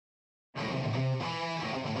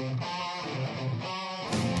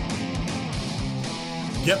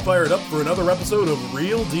Get fired up for another episode of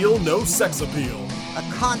Real Deal No Sex Appeal. A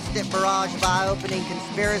constant barrage of eye-opening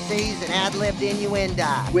conspiracies and ad-libbed innuendo.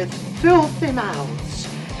 With filthy mouths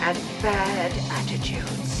and bad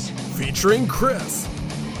attitudes. Featuring Chris.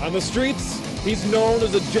 On the streets, he's known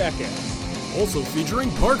as a jackass. Also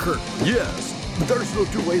featuring Parker. Yes, there's no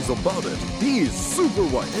two ways about it. He's super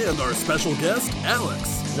white. And our special guest,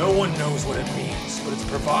 Alex. No one knows what it means, but it's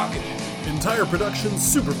provocative. Entire production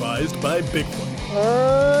supervised by Bigfoot.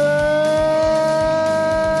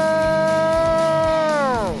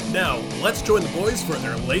 Now, let's join the boys for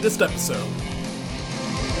their latest episode.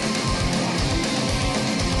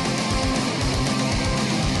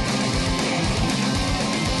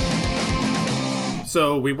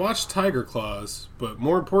 So, we watched Tiger Claws, but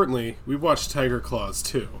more importantly, we watched Tiger Claws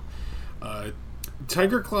 2.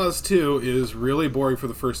 Tiger Claws 2 is really boring for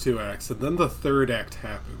the first two acts, and then the third act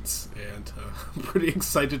happens, and I'm pretty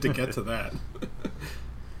excited to get to that.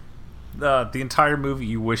 The entire movie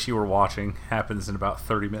you wish you were watching happens in about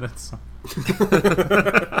 30 minutes.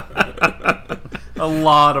 A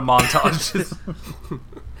lot of montages.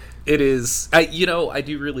 It is, I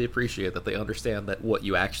do really appreciate that they understand that what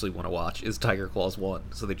you actually want to watch is Tiger Claws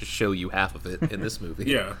 1, so they just show you half of it in this movie.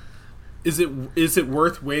 Yeah. Is it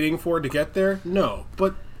worth waiting for to get there? No,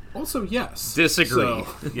 but also yes. Disagree. So,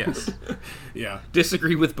 Yes. yeah.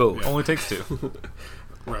 Disagree with both. Only takes two.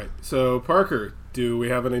 Right. So, Parker, do we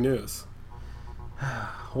have any news?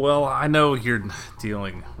 Well, I know you're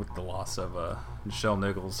dealing with the loss of Michelle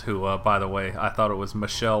Nichols, who, by the way, I thought it was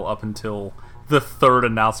Michelle up until the third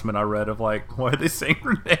announcement I read of, like, why are they saying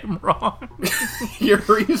her name wrong? Your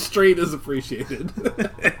restraint is appreciated.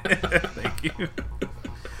 Thank you.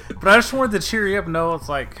 But I just wanted to cheer you up. No, it's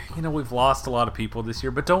like, we've lost a lot of people this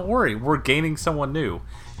year, but don't worry, we're gaining someone new.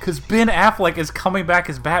 Because Ben Affleck is coming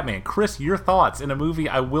back as Batman. Chris, your thoughts in a movie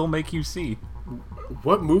I will make you see.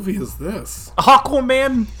 What movie is this?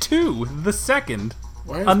 Aquaman 2, the second.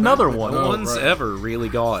 Another Batman? one. No Oh, one's right. ever really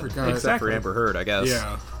gone, except Exactly. for Amber Heard, I guess.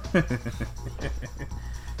 Yeah.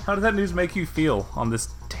 How did that news make you feel on this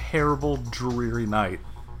terrible, dreary night?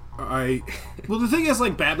 Well, the thing is,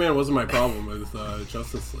 like, Batman wasn't my problem with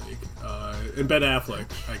Justice League, and Ben Affleck,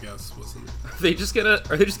 I guess, wasn't. Are they just gonna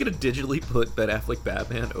digitally put Ben Affleck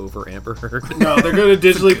Batman over Amber Heard? No, they're gonna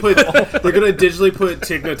digitally put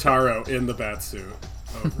Tig Notaro in the Batsuit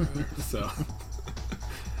over there. So,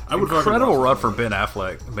 I would Incredible fucking run watch for Ben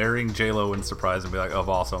Affleck, marrying J-Lo in surprise and be like, oh,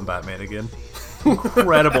 also I'm Batman again.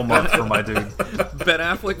 Incredible month for my dude. Ben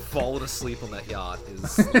Affleck falling asleep on that yacht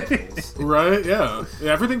is Right? Yeah.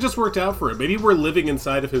 Everything just worked out for him. Maybe we're living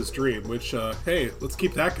inside of his dream. Which, hey, let's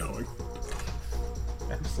keep that going.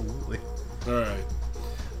 Absolutely. All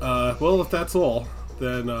right. Well, if that's all,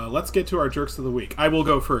 then let's get to our jerks of the week. I will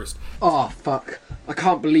go first. Oh, fuck. I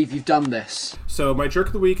can't believe you've done this. So my jerk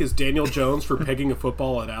of the week is Daniel Jones for pegging a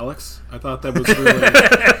football at Alex. I thought that was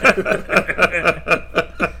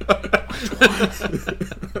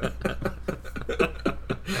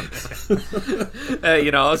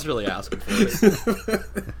Hey, I was really asking for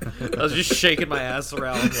it. I was just shaking my ass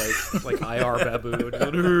around like IR baboon.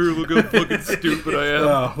 Look how fucking stupid I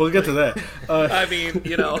am. we'll get to that. I mean,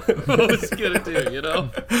 what was he gonna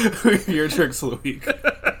do, Your jerks of the week.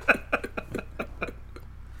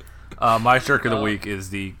 My jerk of the week is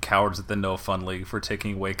the cowards at the No Fun League for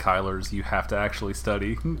taking away Kyler's "you have to actually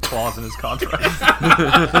study" clause in his contract.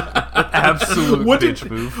 Absolute bitch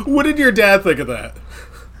move. What did your dad think of that?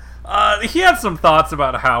 He had some thoughts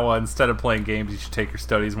about how instead of playing games, you should take your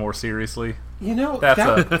studies more seriously. That's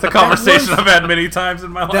a conversation I've had many times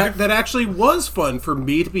in my life. That actually was fun for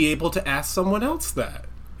me to be able to ask someone else that.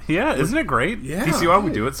 Yeah, isn't it great? Yeah, Do you see why we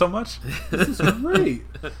right. do it so much? This is great.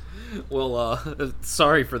 Well,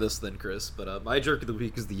 sorry for this then, Chris, but my jerk of the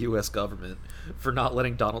week is the U.S. government for not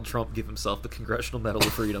letting Donald Trump give himself the Congressional Medal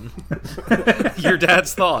of Freedom. Your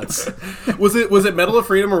dad's thoughts. Was it Medal of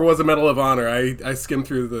Freedom or was it Medal of Honor? I skimmed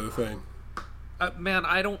through the thing. Man,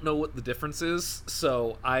 I don't know what the difference is,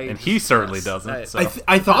 so And he certainly doesn't. So.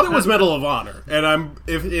 I thought it was Medal of Honor, and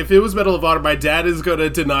if it was Medal of Honor, my dad is going to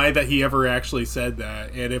deny that he ever actually said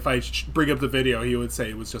that, and if I bring up the video, he would say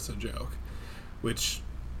it was just a joke, which...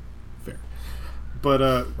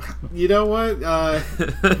 But, you know what?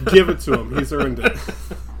 Give it to him. He's earned it.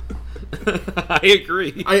 I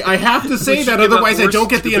agree. I have to say that, otherwise I don't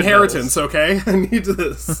get the inheritance, okay? I need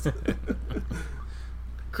this.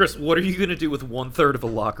 Chris, what are you going to do with 1/3 of a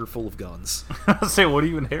locker full of guns? I'll say, what are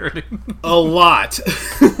you inheriting? A lot.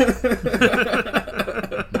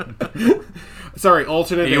 Sorry,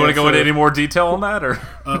 alternate. You want to go into answer. any more detail on that, or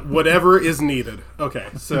Whatever is needed. Okay,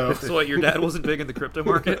 so So what? Your dad wasn't big in the crypto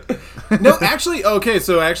market? no, actually, okay.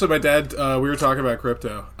 So actually, my dad, we were talking about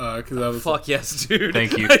crypto because I was Fuck yes, dude.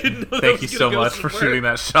 thank you, I didn't know that thank you was so gonna go much for somewhere. shooting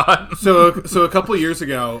that shot. So a couple of years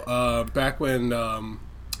ago, back when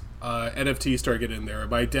NFT started getting in there,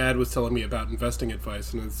 my dad was telling me about investing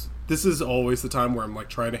advice, and this is always the time where I'm like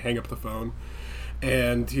trying to hang up the phone,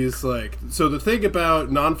 and he's like, "So the thing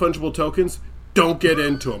about non-fungible tokens, don't get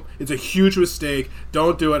into them. It's a huge mistake.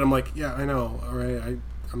 Don't do it." I'm like, "Yeah, I know. All right,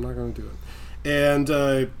 I'm not going to do it." And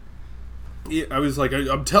I was like,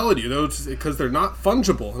 "I'm telling you, those because they're not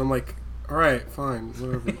fungible," and I'm like. All right, fine,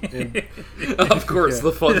 whatever. And, Of course, yeah.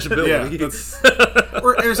 the fungibility. Yeah,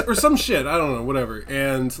 that's, or some shit. I don't know, whatever.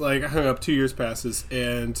 And like, I hung up. 2 years passes,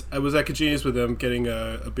 and I was at Cagini's with them getting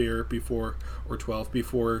a beer before, or 12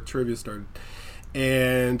 before trivia started.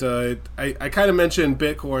 And I kind of mentioned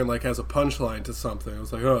Bitcoin like as a punchline to something. I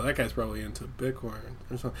was like, oh, that guy's probably into Bitcoin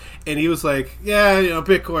or something. And he was like, yeah,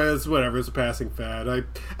 Bitcoin is whatever. It's a passing fad.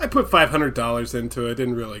 I put $500 into it.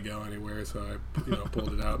 Didn't really go anywhere, so I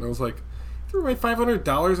pulled it out. And I was like, threw my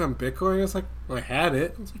 $500 on Bitcoin. I was like, well, I had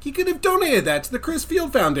it. I was like, you could have donated that to the Chris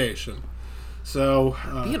Field Foundation. So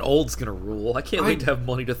Being old's gonna rule. I can't wait to have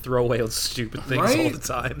money to throw away on stupid things all Right? the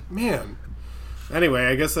time. Man. Anyway,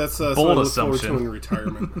 I guess that's something Bold to look forward to assumption. in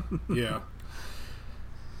retirement. Yeah.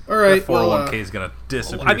 All right. That 401k is gonna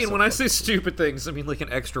disappear. I mean, when I someday. say stupid things, I mean like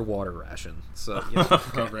an extra water ration. So, you know.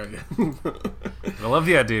 Oh, right. I love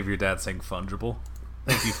the idea of your dad saying fungible.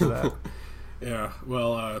 Thank you for that. Yeah.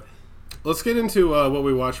 Well, let's get into what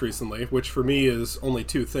we watched recently, which for me is only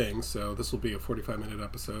two things. So this will be a 45-minute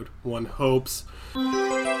episode. One hopes.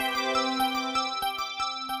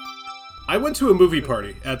 I went to a movie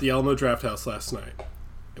party at the Alamo Drafthouse last night.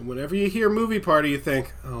 And whenever you hear movie party, you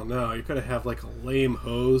think, oh no, you're going to have like a lame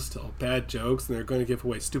host, all bad jokes, and they're going to give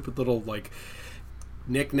away stupid little like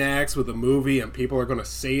knickknacks with the movie, and people are going to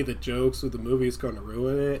say the jokes with the movie is going to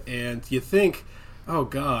ruin it. And you think, oh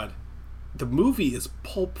god, the movie is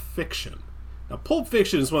Pulp Fiction. Now, Pulp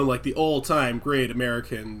Fiction is one of like the all-time great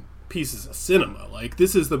American pieces of cinema. Like,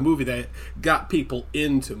 this is the movie that got people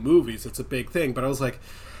into movies. It's a big thing. But I was like,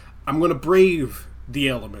 I'm going to brave the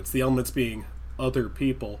elements being other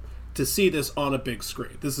people, to see this on a big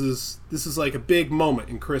screen. This is like a big moment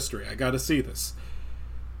in history. I got to see this.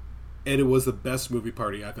 And it was the best movie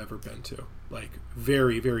party I've ever been to. Like,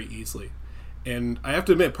 very, very easily. And I have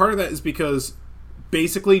to admit, part of that is because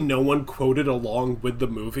basically no one quoted along with the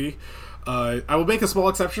movie. I will make a small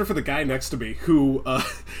exception for the guy next to me who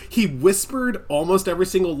he whispered almost every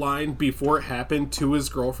single line before it happened to his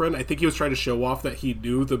girlfriend. I think he was trying to show off that he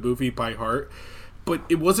knew the movie by heart, but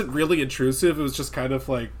it wasn't really intrusive. It was just kind of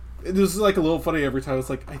like, it was like a little funny every time. It's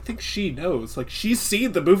like, I think she knows. Like, she's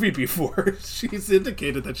seen the movie before. She's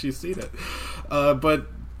indicated that she's seen it. But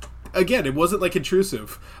again, it wasn't like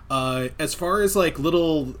intrusive. As far as like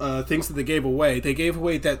little things that they gave away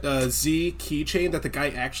that Z keychain that the guy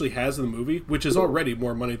actually has in the movie, which is already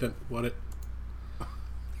more money than what it.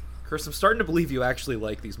 Chris, I'm starting to believe you actually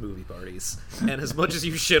like these movie parties. And as much as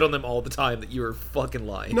you shit on them all the time, that you are fucking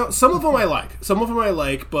lying. No, some of them I like.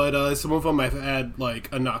 But some of them I've had like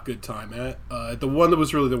a not good time at. The one that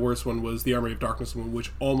was really the worst one was the Army of Darkness one,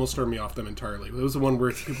 which almost turned me off them entirely. It was the one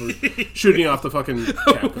where people were shooting off the fucking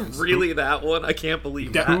captains. Really, that one? I can't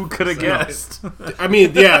believe that. Who could have guessed? I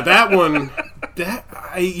mean, yeah, that one.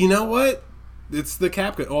 You know what? It's the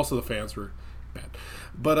Capcom. Also, the fans were bad,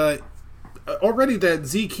 but already that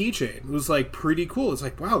Z keychain was like pretty cool. It's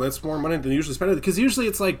like, wow, that's more money than usually spent, because usually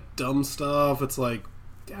it's like dumb stuff. It's like,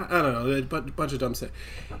 I don't know, a bunch of dumb stuff.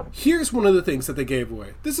 Here's one of the things that they gave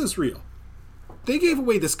away. This is real. They gave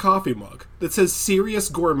away this coffee mug that says Serious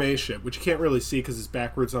Gourmet Shit, which you can't really see because it's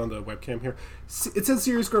backwards on the webcam here. It says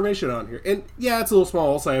Serious Gourmet Shit on here. And yeah, it's a little small.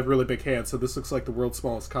 Also, I have really big hands, so this looks like the world's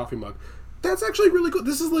smallest coffee mug. That's actually really cool.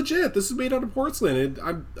 This is legit. This is made out of porcelain.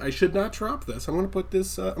 And I should not drop this. I'm going to put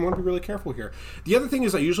this... I'm going to be really careful here. The other thing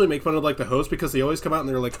is I usually make fun of like the host because they always come out and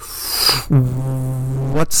they're like,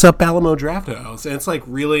 what's up, Alamo Drafthouse? And it's like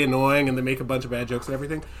really annoying, and they make a bunch of bad jokes and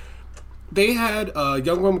everything. They had a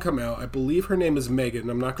young woman come out. I believe her name is Megan.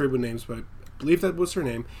 I'm not great with names, but I believe that was her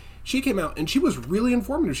name. She came out, and she was really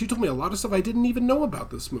informative. She told me a lot of stuff I didn't even know about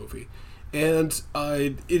this movie. And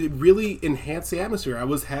it really enhanced the atmosphere. I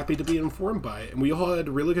was happy to be informed by it, and we all had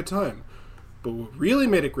a really good time. But what really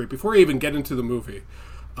made it great, before I even get into the movie,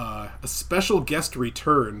 a special guest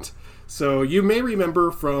returned. So you may remember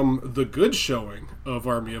from the good showing of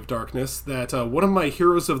Army of Darkness that one of my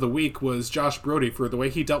heroes of the week was Josh Brody for the way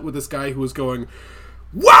he dealt with this guy who was going,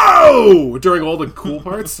 "Whoa!" during all the cool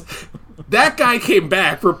parts. That guy came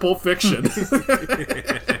back for Pulp Fiction.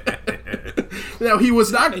 Now, he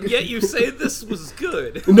was not... And yet you say this was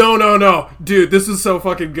good. No. Dude, this is so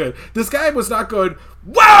fucking good. This guy was not going,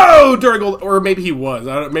 "Whoa!" during all... Or maybe he was.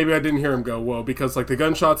 Maybe I didn't hear him go, "Whoa," because, like, the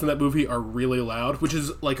gunshots in that movie are really loud, which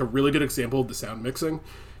is, like, a really good example of the sound mixing.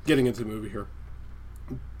 Getting into the movie here.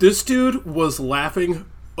 This dude was laughing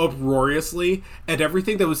uproariously at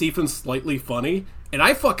everything that was even slightly funny, and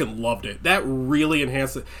I fucking loved it. That really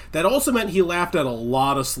enhanced it. That also meant he laughed at a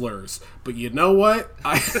lot of slurs. But you know what?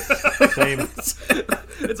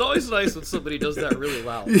 It's always nice when somebody does that really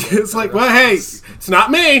loud. It's like, well, hey, it's not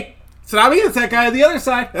me. It's not me. It's that guy on the other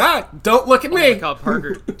side. Ah, don't look at me. Oh my God,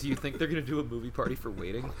 Parker, do you think they're going to do a movie party for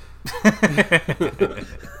Waiting?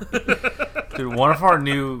 Dude, one of our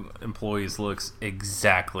new employees looks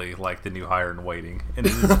exactly like the new hire in Waiting, and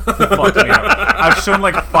it is fucked me up. I've shown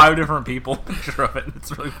like 5 different people a picture of it, and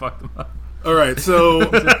it's really fucked them up. All right,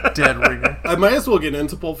 so Dead ringer. I might as well get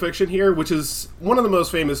into Pulp Fiction here, which is one of the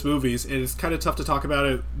most famous movies, and it's kind of tough to talk about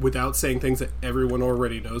it without saying things that everyone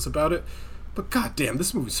already knows about it. But goddamn,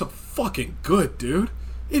 this movie's so fucking good, dude.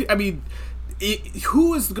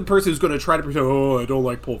 Who is the person who's going to try to pretend, "Oh, I don't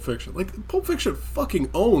like Pulp Fiction"? Like, Pulp Fiction fucking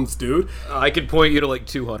owns, dude. I can point you to like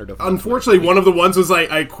 200 of them. Unfortunately, one of the ones was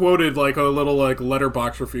I quoted like a little like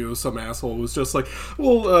letterbox review of some asshole who was just like,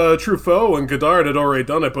 "Well, Truffaut and Godard had already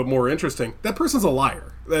done it, but more interesting." That person's a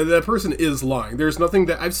liar. That person is lying. There's nothing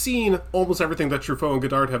that I've seen. Almost everything that Truffaut and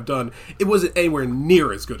Godard have done, it wasn't anywhere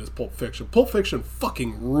near as good as Pulp Fiction. Pulp Fiction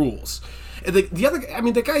fucking rules. And the other,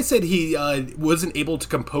 the guy said he wasn't able to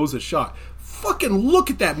compose a shot. Fucking look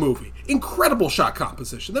at that movie. Incredible shot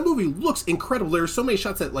composition. That movie looks incredible. There are so many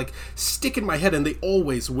shots that like stick in my head, and they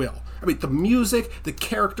always will. The music, the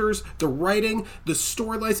characters, the writing, the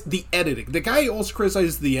storylines, the editing. The guy also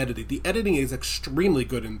criticizes the editing. The editing is extremely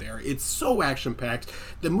good in there. It's so action-packed.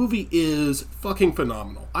 The movie is fucking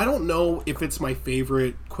phenomenal. I don't know if it's my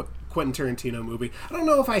favorite Quentin Tarantino movie. I don't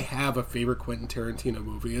know if I have a favorite Quentin Tarantino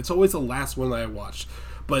movie. It's always the last one that I watched.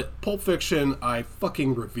 But Pulp Fiction, I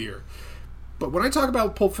fucking revere. But when I talk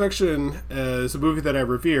about Pulp Fiction as a movie that I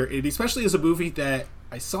revere, it especially is a movie that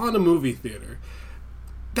I saw in a movie theater.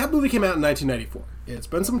 That movie came out in 1994. It's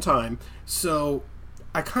been some time, so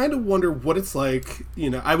I kind of wonder what it's like.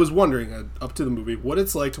 I was wondering up to the movie what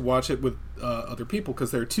it's like to watch it with other people,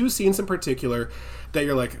 because there are 2 scenes in particular that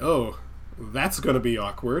you're like, oh, that's going to be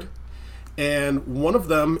awkward. And one of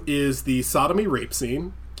them is the sodomy rape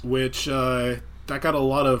scene, which that got a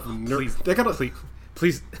lot of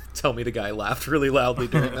Please tell me the guy laughed really loudly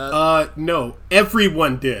during that. No,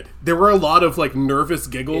 everyone did. There were a lot of like nervous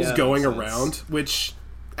giggles going around, which,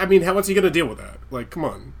 how else are you going to deal with that? Like, come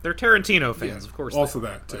on. They're Tarantino fans, of course. Also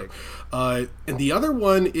that, too. And the other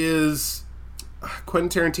one is Quentin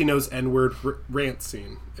Tarantino's N-word rant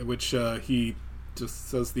scene, which he just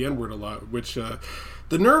says the N-word a lot, which the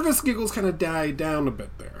nervous giggles kind of die down a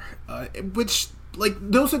bit there, which... Like,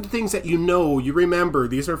 those are the things that you remember.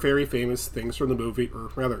 These are very famous things from the movie,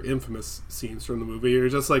 or rather infamous scenes from the movie. You're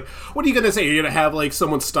just like, what are you going to say? You're going to have, like,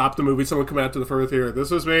 someone stop the movie, someone come out to the further theater.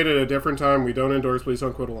 This was made at a different time. We don't endorse. Please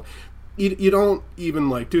don't quote along. You don't even,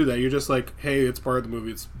 like, do that. You're just like, hey, it's part of the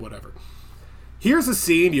movie. It's whatever. Here's a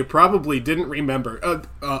scene you probably didn't remember.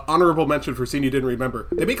 Honorable mention for a scene you didn't remember.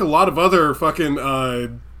 They make a lot of other fucking,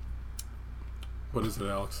 what is it,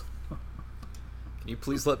 Alex? Can you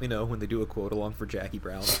please let me know when they do a quote along for Jackie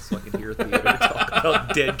Brown so I can hear theater talk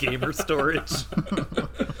about dead gamer storage?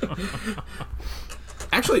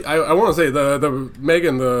 Actually, I want to say the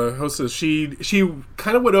Megan, the hostess, she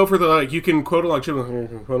kind of went over the like you can quote along,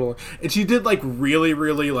 and she did like really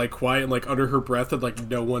really like quiet and like under her breath and like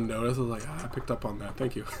no one noticed. I was like, I picked up on that.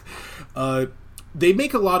 Thank you. They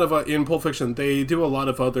make a lot of in Pulp Fiction. They do a lot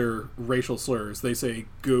of other racial slurs. They say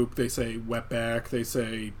goop. They say wetback. They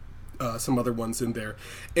say some other ones in there,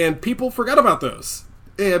 and people forgot about those.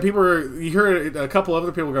 And you hear a couple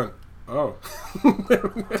other people going, "Oh."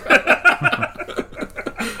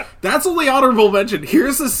 That's only honorable mention.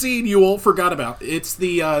 Here's a scene you all forgot about. It's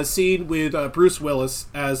the scene with Bruce Willis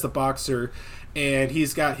as the boxer, and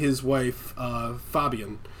he's got his wife,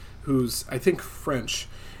 Fabian, who's, I think, French.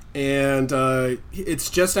 And it's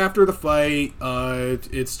just after the fight.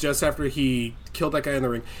 It's just after he killed that guy in the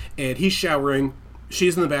ring. And he's showering.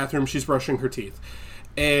 She's in the bathroom. She's brushing her teeth.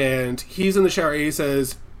 And he's in the shower. And he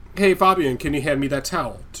says, "Hey, Fabian, can you hand me that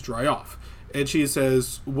towel to dry off?" And she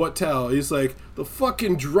says, "What towel?" He's like, "The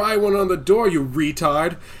fucking dry one on the door, you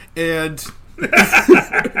retard." And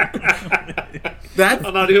that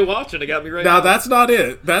I'm not even watching. It got me right now. That's not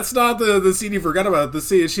it. That's not the scene you forgot about. The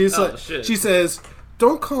scene. She says,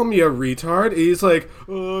 don't call me a retard. And he's like,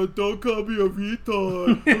 don't call me a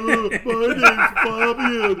retard. My name's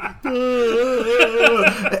Fabian.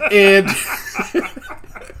 And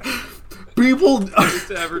people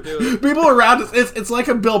around us, it's like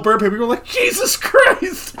a Bill Burr. People are like, Jesus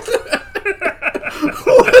Christ. What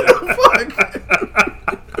the fuck?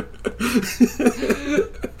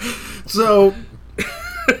 So,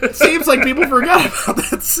 it seems like people forgot about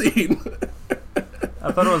that scene.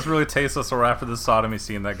 I thought it was really tasteless, or after the sodomy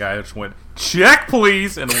scene, that guy just went, check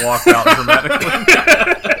please, and walked out dramatically.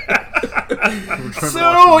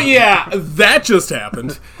 So, yeah, that just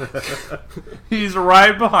happened. He's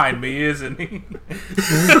right behind me, isn't he?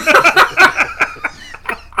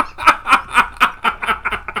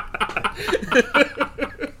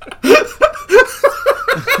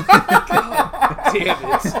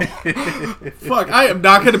 Damn it. Fuck, I am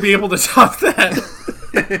not going to be able to top that.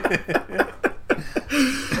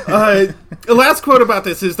 The last quote about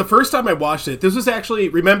this is the first time I watched it. This was actually,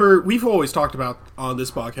 remember, we've always talked about on this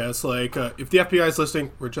podcast, like, if the FBI is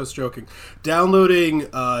listening, we're just joking,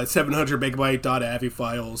 downloading 700 megabyte .avi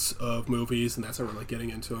files of movies, and that's not really getting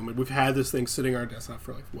into them. And we've had this thing sitting on our desktop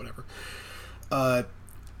for, like, whatever.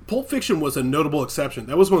 Pulp Fiction was a notable exception.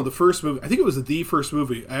 That was one of the first movies, I think it was the first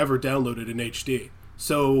movie I ever downloaded in HD.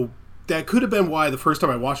 So that could have been why the first time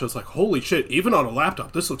I watched it, I was like, holy shit, even on a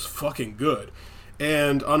laptop, this looks fucking good.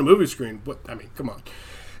 And on a movie screen, come on.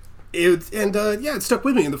 It stuck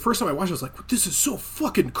with me. And the first time I watched it, I was like, this is so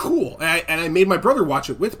fucking cool. And I made my brother watch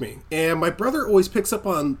it with me. And my brother always picks up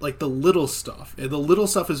on, like, the little stuff. And the little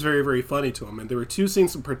stuff is very, very funny to him. And there were two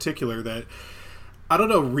scenes in particular that, I don't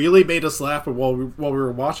know, really made us laugh while we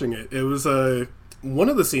were watching it. It was one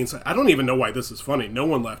of the scenes, I don't even know why this is funny. No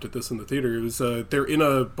one laughed at this in the theater. It was, they're in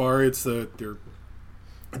a bar. It's, they're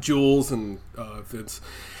Jules and Vince.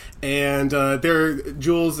 And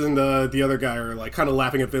Jules and the other guy are, like, kind of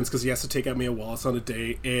laughing at Vince because he has to take out Mia Wallace on a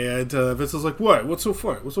date. And Vince is like, what? What's so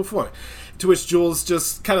funny? What's so funny? To which Jules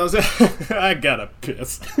just kind of says, I gotta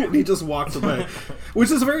piss. And he just walks away.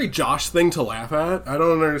 Which is a very Josh thing to laugh at. I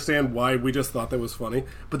don't understand why we just thought that was funny.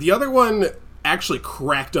 But the other one actually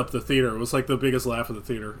cracked up the theater. It was, like, the biggest laugh of the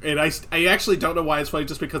theater. And I actually don't know why it's funny,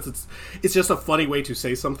 just because it's just a funny way to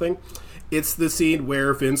say something. It's the scene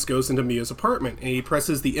where Vince goes into Mia's apartment and he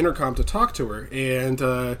presses the intercom to talk to her.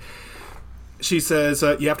 And she says,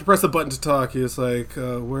 you have to press the button to talk. He's like,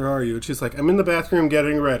 where are you? And she's like, I'm in the bathroom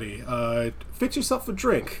getting ready. Fix yourself a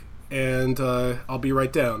drink and I'll be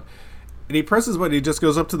right down. And he presses button. He just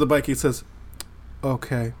goes up to the bike. He says,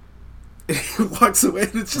 okay. And he walks away.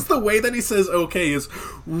 And it's just the way that he says okay is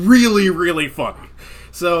really, really funny.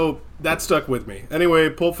 So that stuck with me. Anyway,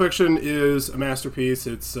 Pulp Fiction is a masterpiece.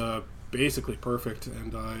 It's basically perfect,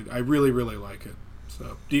 and I really, really like it.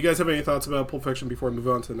 So, do you guys have any thoughts about Pulp Fiction before we move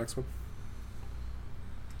on to the next one?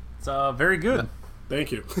 It's very good.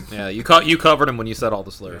 Thank you. Yeah, you covered him when you said all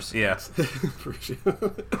the slurs. Yeah. Appreciate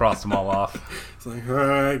it. Crossed them all off. It's like, all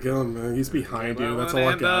right, go on, man. He's behind you. That's all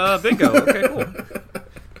I got. Bingo. Okay, cool.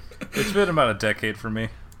 It's been about a decade for me.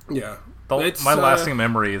 Yeah. My lasting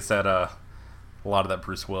memory is that a lot of that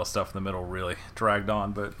Bruce Willis stuff in the middle really dragged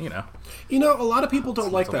on, but, you know. You know, a lot of people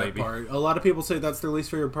don't like that part. A lot of people say that's their least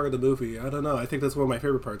favorite part of the movie. I don't know. I think that's one of my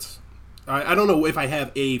favorite parts. I don't know if I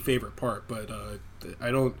have a favorite part, but I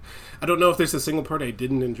don't know if there's a single part I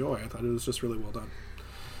didn't enjoy. I thought it was just really well done.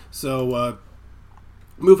 So,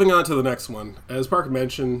 moving on to the next one. As Parker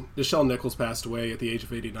mentioned, Nichelle Nichols passed away at the age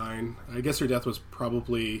of 89. I guess her death was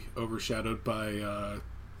probably overshadowed by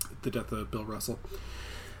the death of Bill Russell.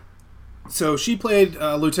 So she played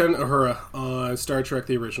Lieutenant Uhura on Star Trek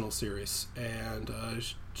The Original Series, and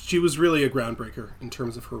she was really a groundbreaker in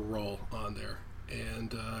terms of her role on there.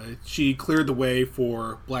 And she cleared the way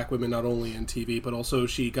for black women not only in TV, but also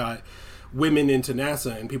she got women into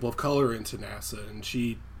NASA and people of color into NASA. And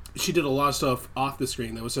she did a lot of stuff off the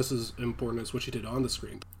screen that was just as important as what she did on the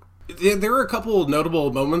screen. There were a couple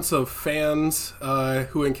notable moments of fans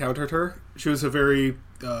who encountered her. She was a very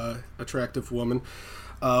attractive woman.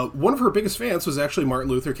 One of her biggest fans was actually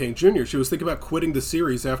Martin Luther King Jr. She was thinking about quitting the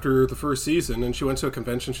series after the first season, and she went to a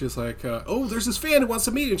convention. She's like, oh, there's this fan who wants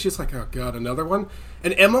to meet you. And she's like, oh, God, another one?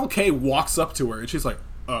 And MLK walks up to her, and she's like,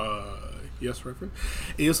 yes, Reverend?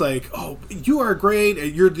 And he was like, oh, you are great.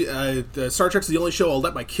 You're the Star Trek's the only show I'll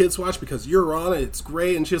let my kids watch because you're on it. It's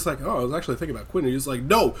great. And she's like, oh, I was actually thinking about quitting. And he's like,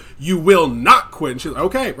 no, you will not quit. And she's like,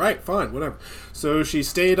 okay, right, fine, whatever. So she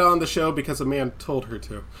stayed on the show because a man told her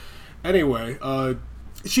to. Anyway,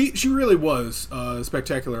 She really was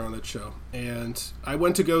spectacular on that show. And I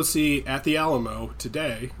went to go see at the Alamo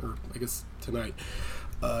today, or I guess tonight,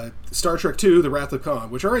 Star Trek II, The Wrath of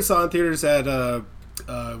Khan, which I already saw in theaters at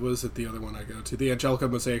was it the other one I go to? The Angelica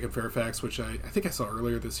Mosaic in Fairfax, which I think I saw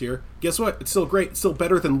earlier this year. Guess what? It's still great. It's still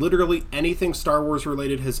better than literally anything Star Wars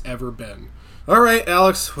related has ever been. All right,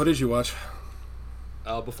 Alex, what did you watch?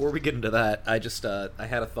 Before we get into that, I just I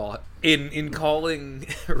had a thought. In calling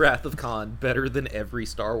Wrath of Khan better than every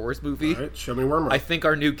Star Wars movie, All right, show me where I'm I think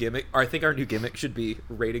our new gimmick should be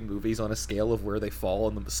rating movies on a scale of where they fall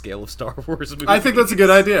on the scale of Star Wars movies. I think that's a good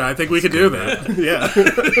idea. I think we could do that. Yeah.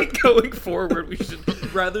 Going forward, we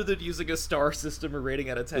should, rather than using a star system or rating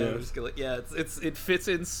out of 10, we're just go like, it fits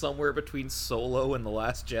in somewhere between Solo and The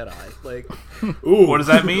Last Jedi. Like, Ooh, what does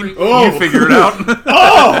that mean? Oh. You figure it out.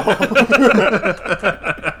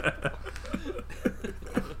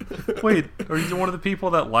 Wait, are you one of the people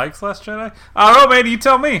that likes Last Jedi? I don't know, man. You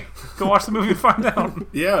tell me. Go watch the movie and find out.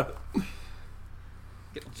 Yeah.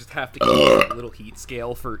 just have to keep a little heat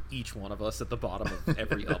scale for each one of us at the bottom of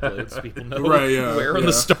every upload so people know where in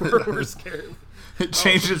the Star Wars character. It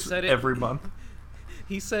changes every month.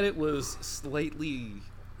 He said it was slightly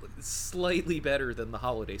better than the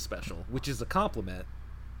holiday special, which is a compliment.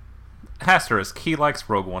 Asterisk, he likes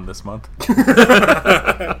Rogue One this month.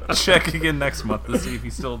 Check again next month to see if he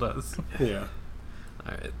still does. Yeah.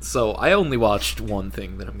 Alright, so I only watched one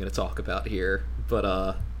thing that I'm going to talk about here, but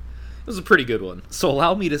it was a pretty good one. So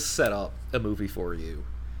allow me to set up a movie for you.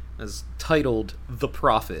 It's titled The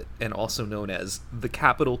Prophet, and also known as The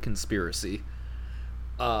Capitol Conspiracy.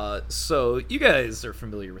 So you guys are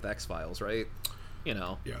familiar with X-Files, right? You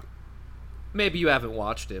know. Yeah. Maybe you haven't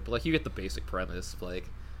watched it, but, like, you get the basic premise. Like,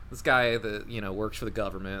 this guy that, you know, works for the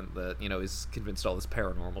government that, you know, is convinced all this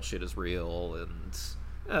paranormal shit is real, and...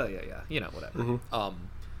 Oh, yeah, you know, whatever. Mm-hmm.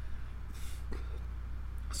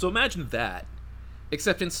 So imagine that,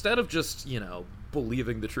 except instead of just, you know,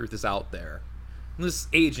 believing the truth is out there, this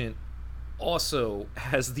agent also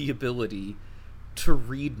has the ability to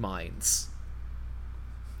read minds.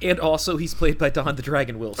 And also, he's played by Don the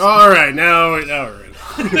Dragon Wilson. All right, now we're in.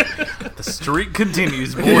 The streak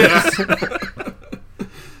continues, boys.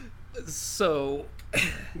 So...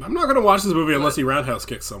 I'm not going to watch this movie unless he roundhouse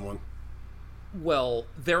kicks someone. Well,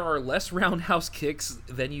 there are less roundhouse kicks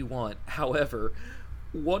than you want. However,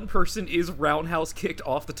 one person is roundhouse kicked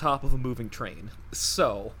off the top of a moving train.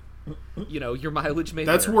 So, you know, your mileage may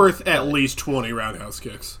That's vary, worth at least 20 roundhouse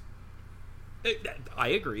kicks. I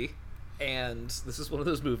agree. And this is one of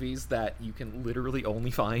those movies that you can literally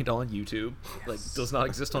only find on YouTube. Like, does not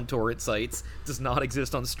exist on torrent sites, does not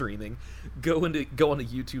exist on streaming. Go onto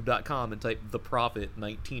YouTube.com and type The Prophet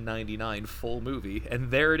 1999 full movie,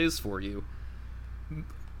 and there it is for you.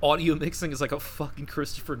 Audio mixing is like a fucking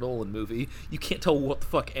Christopher Nolan movie. You can't tell what the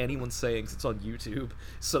fuck anyone's saying since it's on YouTube,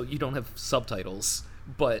 so you don't have subtitles.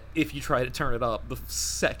 But if you try to turn it up, the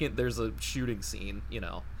second there's a shooting scene, you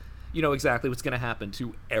know exactly what's going to happen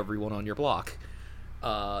to everyone on your block.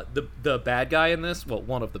 The bad guy in this, well,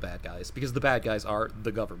 one of the bad guys, because the bad guys are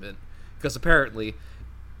the government, because apparently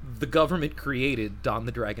the government created Don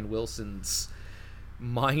the Dragon Wilson's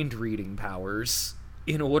mind-reading powers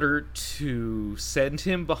in order to send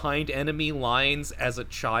him behind enemy lines as a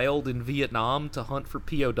child in Vietnam to hunt for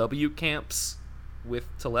POW camps with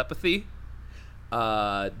telepathy.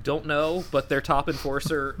 Don't know, but their top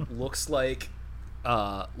enforcer looks like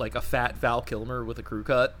a fat Val Kilmer with a crew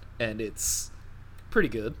cut, and it's pretty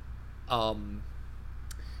good. I'm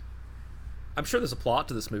sure there's a plot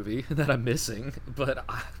to this movie that I'm missing, but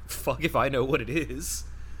fuck if I know what it is.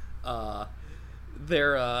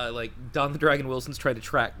 They're Don the Dragon Wilson's trying to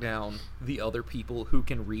track down the other people who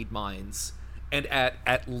can read minds, and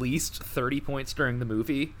at least 30 points during the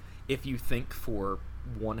movie, if you think for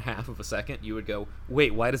 1/2 of a second, you would go,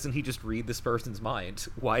 wait, why doesn't he just read this person's mind?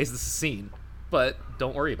 Why is this a scene? But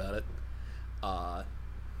don't worry about it.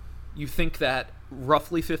 You think that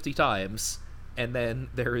roughly 50 times, and then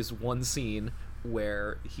there is one scene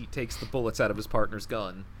where he takes the bullets out of his partner's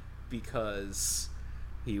gun because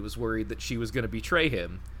he was worried that she was going to betray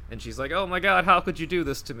him. And she's like, oh my god, how could you do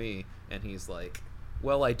this to me? And he's like,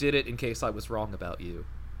 well, I did it in case I was wrong about you.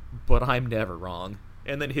 But I'm never wrong.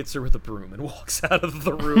 And then hits her with a broom and walks out of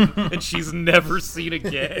the room, and she's never seen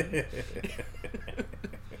again.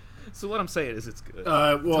 So what I'm saying is it's good.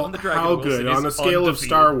 Well, how good? On a scale of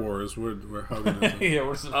Star Wars, how good is it? Yeah,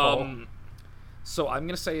 where's the fall? So I'm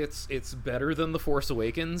going to say it's better than The Force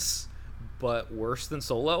Awakens, but worse than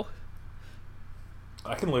Solo.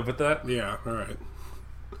 I can live with that. Yeah, all right.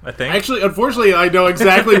 I think. Actually, unfortunately, I know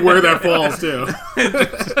exactly where that falls, too.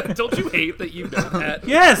 Don't you hate that you know that?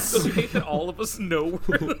 Yes! Don't you hate that all of us know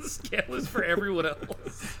where the scale is for everyone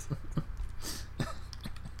else?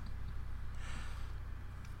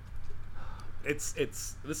 This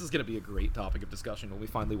is gonna be a great topic of discussion when we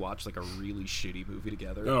finally watch like a really shitty movie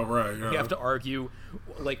together. Oh right, yeah. We have to argue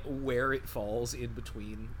like where it falls in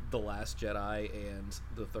between The Last Jedi and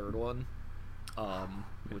the third one,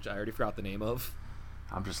 which I already forgot the name of.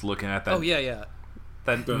 I'm just looking at that. Oh yeah.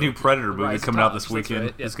 That new Predator movie Rise of coming out this Toms, that's weekend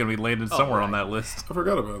right, yeah. is going to be landed somewhere right. on that list. I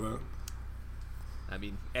forgot about that. I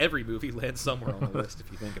mean, every movie lands somewhere on the list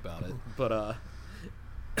if you think about it. But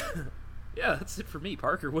yeah, that's it for me.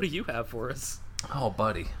 Parker, what do you have for us? Oh,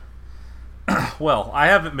 buddy. Well, I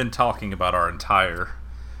haven't been talking about our entire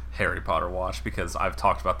Harry Potter watch because I've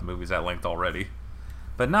talked about the movies at length already.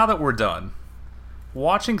 But now that we're done,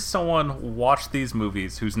 watching someone watch these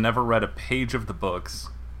movies who's never read a page of the books,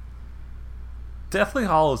 Deathly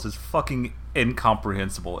Hallows is fucking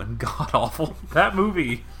incomprehensible and god-awful. That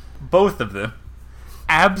movie, both of them,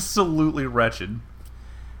 absolutely wretched.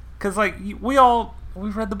 Because, like,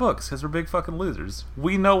 we've read the books because we're big fucking losers.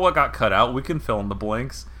 We know what got cut out. We can fill in the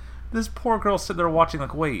blanks. This poor girl sitting there watching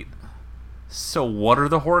like, wait, so what are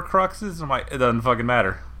the Horcruxes? I'm like, it doesn't fucking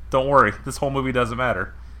matter. Don't worry. This whole movie doesn't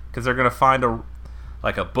matter. Because they're going to find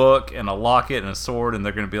a book and a locket and a sword, and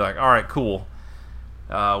they're going to be like, alright, cool.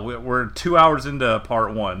 We're 2 hours into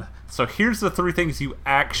part 1. So here's the 3 things you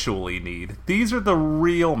actually need. These are the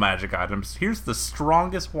real magic items. Here's the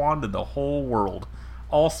strongest wand in the whole world.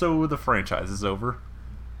 Also, the franchise is over.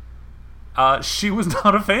 She was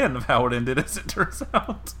not a fan of how it ended, as it turns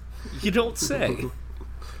out. You don't say.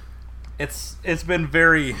 It's been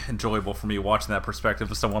very enjoyable for me watching that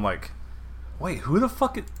perspective of someone like, wait, who the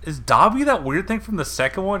fuck is Dobby? That weird thing from the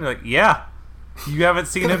second one? You're like, yeah. You haven't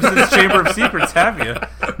seen him since Chamber of Secrets, have you?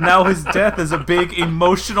 Now his death is a big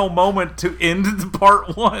emotional moment to end the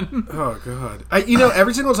part 1. Oh god.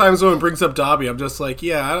 Every single time someone brings up Dobby, I'm just like,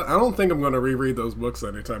 yeah, I don't think I'm going to reread those books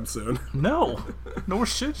anytime soon. No, nor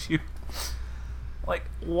should you. Like,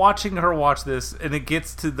 watching her watch this, and it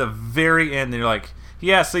gets to the very end, and you're like,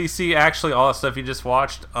 yeah, so you see, actually, all that stuff you just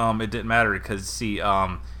watched, it didn't matter, because, see,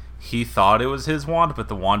 he thought it was his wand, but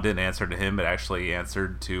the wand didn't answer to him. It actually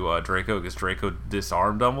answered to Draco, because Draco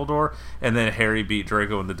disarmed Dumbledore, and then Harry beat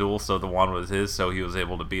Draco in the duel, so the wand was his, so he was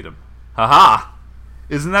able to beat him. Haha!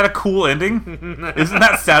 Isn't that a cool ending? Isn't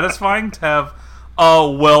that satisfying to have,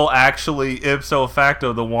 oh, well, actually, ipso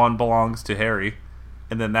facto, the wand belongs to Harry.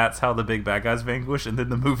 And then that's how the big bad guys vanquish, and then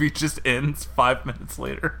the movie just ends 5 minutes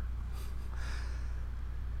later.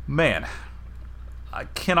 Man. I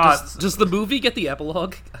cannot... Does the movie get the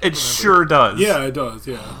epilogue? It sure does. Yeah, it does,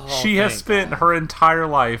 yeah. She has spent her entire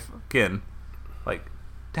life, again, like,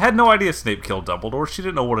 had no idea Snape killed Dumbledore. She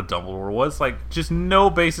didn't know what a Dumbledore was. Like, just no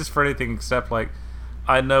basis for anything except, like,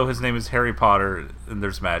 I know his name is Harry Potter and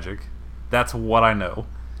there's magic. That's what I know.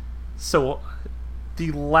 So,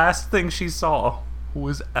 the last thing she saw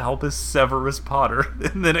was Albus Severus Potter,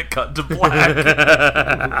 and then it cut to black.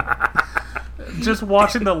 Just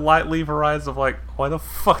watching the light leave her eyes of like, why the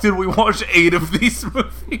fuck did we watch 8 of these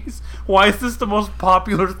movies? Why is this the most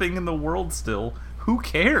popular thing in the world still? Who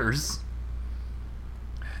cares?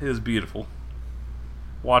 It was beautiful.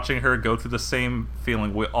 Watching her go through the same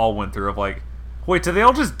feeling we all went through of like, wait, did they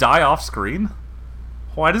all just die off screen?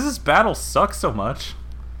 Why does this battle suck so much?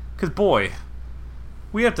 Because boy,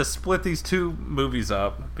 we have to split these 2 movies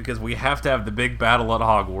up because we have to have the big battle at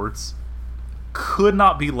Hogwarts. Could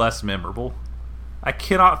not be less memorable. I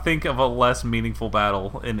cannot think of a less meaningful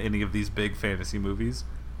battle in any of these big fantasy movies.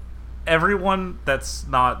 Everyone that's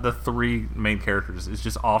not the 3 main characters is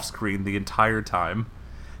just off screen the entire time.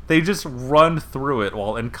 They just run through it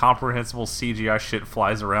while incomprehensible CGI shit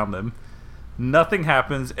flies around them. Nothing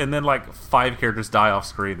happens, and then like 5 characters die off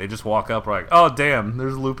screen. They just walk up like, oh damn,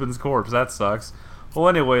 there's Lupin's corpse, that sucks. Well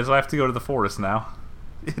anyways, I have to go to the forest now.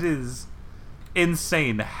 It is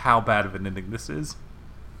insane how bad of an ending this is.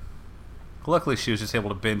 Luckily she was just able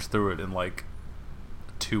to binge through it in like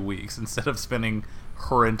 2 weeks instead of spending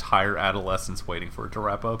her entire adolescence waiting for it to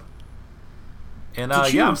wrap up. And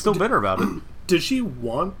I'm still bitter about it. Did she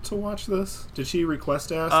want to watch this? Did she request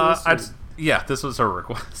to ask this? Yeah, this was her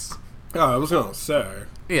request. Oh, I was gonna say.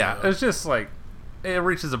 Yeah, it's just like, it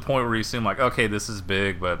reaches a point where you seem like, okay, this is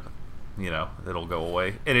big, but, you know, it'll go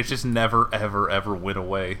away. And it just never, ever, ever went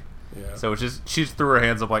away. Yeah. So it's just, she just threw her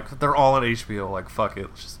hands up like, they're all on HBO, like, fuck it,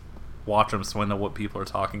 let's just watch them so I know what people are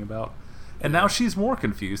talking about. And now she's more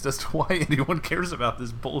confused as to why anyone cares about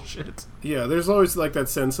this bullshit. Yeah, there's always like that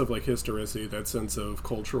sense of like historicity, that sense of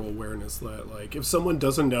cultural awareness that like if someone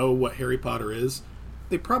doesn't know what Harry Potter is,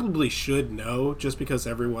 they probably should know just because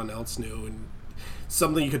everyone else knew. And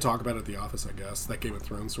something you could talk about at the office, I guess, that Game of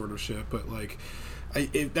Thrones sort of shit. But like,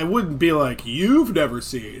 I wouldn't be like, you've never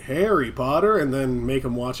seen Harry Potter, and then make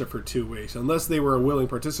them watch it for 2 weeks, unless they were a willing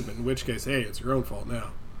participant. In which case, hey, it's your own fault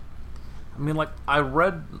now. I mean, like, I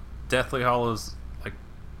read Deathly Hallows like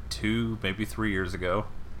 2, maybe 3 years ago.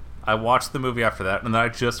 I watched the movie after that, and then I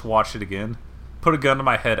just watched it again. Put a gun to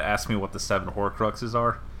my head, asked me what the 7 Horcruxes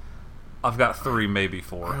are. I've got 3, maybe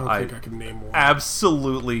 4. I don't think I can name one.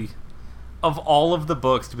 Absolutely, of all of the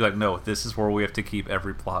books, to be like, no, this is where we have to keep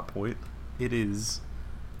every plot point. It is.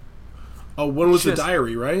 Oh, one was the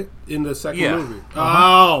diary, right? In the second movie.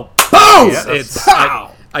 Uh-huh. Oh, boom! Yeah, It's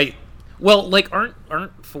pow! Well, like,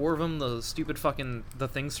 aren't 4 of them the stupid fucking the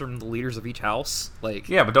things from the leaders of each house? Like,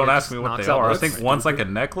 Yeah, but don't it ask just me what knocks they out are. I books? think one's like a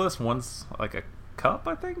necklace, one's like a cup,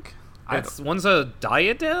 I think. One's a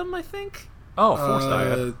diadem, I think. Oh, Force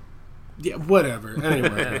Diet. Yeah, whatever.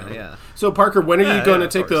 Anyway. Yeah. So, Parker, when are you going to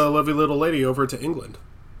of take course. the lovely little lady over to England?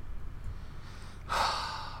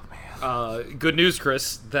 Good news,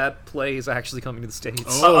 Chris. That play is actually coming to the States.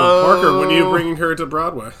 Oh, Parker, when are you bringing her to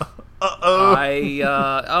Broadway?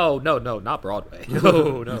 Oh no, not Broadway.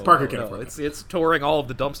 No, Parker no, can't no. afford it. It's touring all of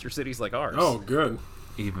the dumpster cities like ours. Oh, good.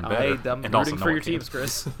 Even better. I'm and also rooting no for one your can. teams,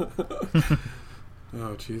 Chris.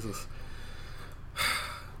 Oh, Jesus.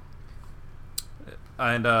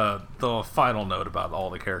 And the final note about all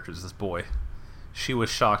the characters, this boy, she was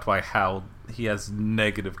shocked by how he has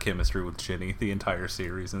negative chemistry with Ginny the entire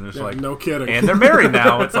series, and there's Yeah, like, no kidding. and they're married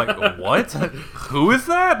now. It's like, what? Who is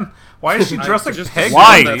that? Why is she dressed like Just Peggy?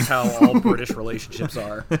 assume that's how all British relationships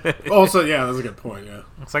are. Also, yeah, that's a good point, yeah.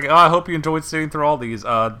 It's like, oh, I hope you enjoyed sitting through all these.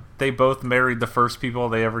 They both married the first people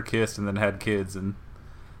they ever kissed and then had kids, and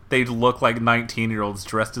they look like 19-year-olds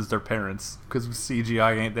dressed as their parents because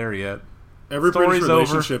CGI ain't there yet. Every Story's British over.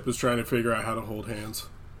 relationship is trying to figure out how to hold hands.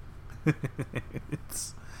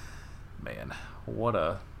 It's, man, what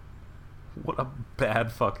a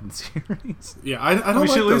bad fucking series. Yeah, I don't we like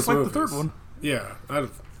should at those least like the movies. third one. Yeah,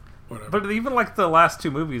 whatever. But even like the last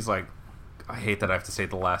 2 movies, like, I hate that I have to say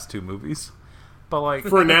the last 2 movies, but like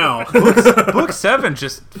For now. book 7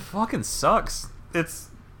 just fucking sucks. It's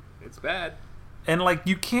bad. and like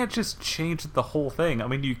you can't just change the whole thing. I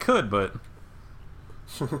mean, you could, but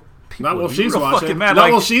Not while would be she's real watching. fucking mad. Not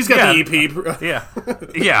Like, while she's got yeah. the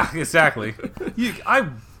EP. yeah, exactly. I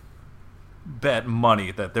bet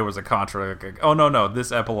money that there was a contract. Like, oh no,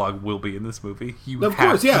 this epilogue will be in this movie. You Of have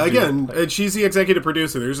course, to yeah, do again, it. and she's the executive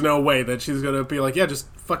producer. There's no way that she's going to be like, yeah, just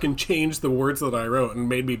fucking change the words that I wrote and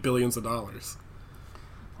made me billions of dollars.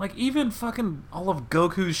 Like, even fucking all of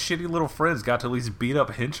Goku's shitty little friends got to at least beat up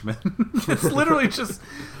henchmen. It's literally just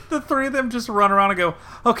the 3 of them just run around and go,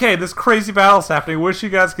 okay, this crazy battle's happening. Wish you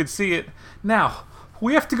guys could see it. Now,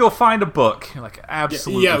 we have to go find a book. You're like,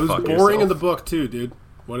 absolutely Yeah, it was fuck boring yourself. in the book, too, dude.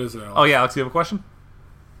 What is it, Alex? Oh, yeah, Alex, you have a question?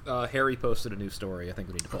 Harry posted a new story. I think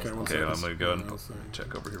we need to pause. Okay, one Okay, second. I'm going to go I'll and say.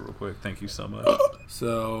 check over here real quick. Thank you so much.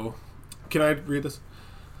 So, can I read this?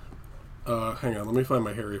 Hang on, let me find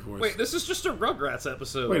my Harry voice. Wait, this is just a Rugrats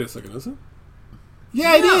episode. Wait a second, is it?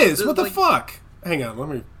 Yeah, it is! What the fuck? Hang on, let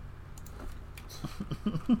me...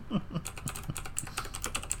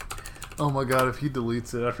 Oh my god, if he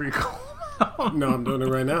deletes it after you call him out. No, I'm doing it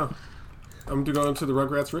right now. I'm going to the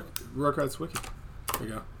Rugrats Wiki. There we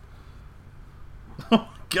go. Oh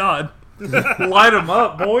god. Light him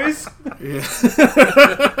up, boys. Yeah.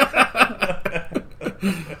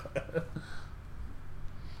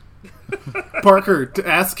 Parker,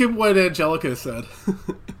 ask him what Angelica said.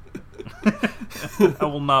 I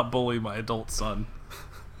will not bully my adult son.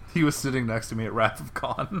 He was sitting next to me at Wrath of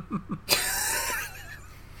Khan.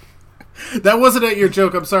 That wasn't at your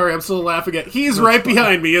joke. I'm sorry. I'm still laughing at. He's right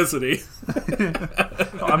behind me, isn't he?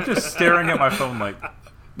 I'm just staring at my phone like,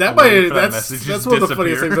 That waiting might. for that That's message that's to one of the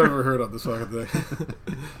funniest disappear. things I've ever heard on this fucking thing.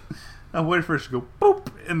 I'm waiting for it to go boop,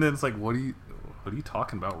 and then it's like, what are you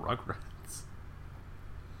talking about, Rugrats?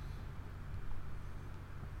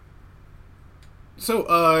 So,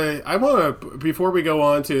 I want to before we go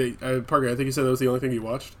on to Parker. I think you said that was the only thing you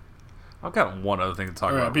watched. I've got one other thing to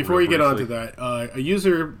talk All about. right, before real you get on to briefly. that, a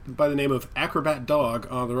user by the name of Acrobat Dog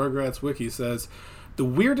on the Rugrats Wiki says, the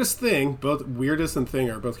weirdest thing, both weirdest and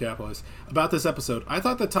thing are both capitalized, about this episode, I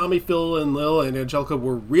thought that Tommy, Phil, and Lil and Angelica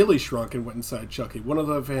were really shrunk and went inside Chucky. One of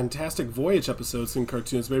the Fantastic Voyage episodes in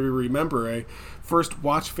cartoons made me remember I first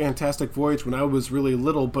watched Fantastic Voyage when I was really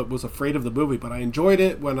little but was afraid of the movie, but I enjoyed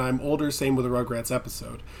it when I'm older, same with the Rugrats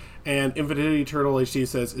episode. And Infinity Turtle HD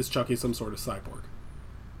says, is Chucky some sort of cyborg?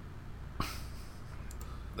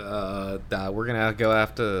 We're gonna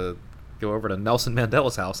go over to Nelson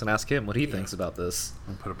Mandela's house and ask him what he thinks about this.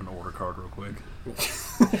 I'll put up an order card real quick.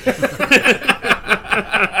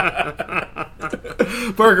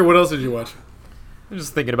 Parker, what else did you watch? I'm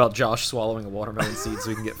just thinking about Josh swallowing a watermelon seed so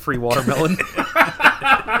we can get free watermelon.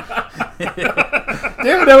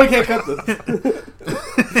 Damn it, now we can't cut this.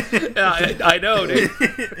 I know, dude.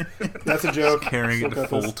 That's a joke. Carrying it to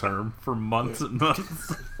full term for months and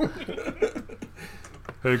months.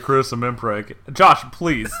 Hey, Chris, I'm impreg. Josh,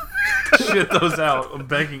 please shit those out. I'm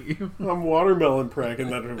begging you. I'm watermelon preg, and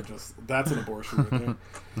that's an abortion right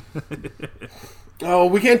there. Oh,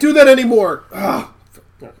 we can't do that anymore. Ah.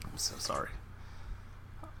 I'm so sorry.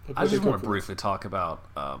 I just want to briefly talk about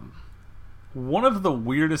one of the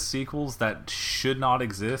weirdest sequels that should not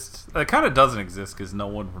exist. It kind of doesn't exist because no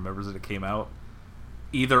one remembers that it came out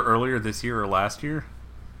either earlier this year or last year.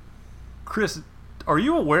 Chris, are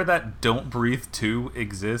you aware that Don't Breathe 2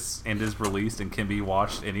 exists and is released and can be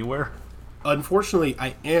watched anywhere? Unfortunately,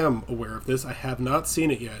 I am aware of this. I have not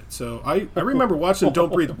seen it yet. So I remember watching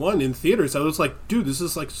Don't Breathe 1 in theaters. I was like, dude, this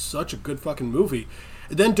is like such a good fucking movie.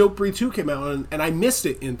 And then Don't Breathe 2 came out, and I missed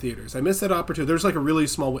it in theaters. I missed that opportunity. There's like a really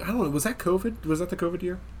small... I don't know, was that COVID? Was that the COVID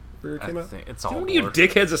year where it came out? It's all Don't you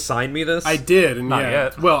dickheads assign me this? I did, and Not yeah.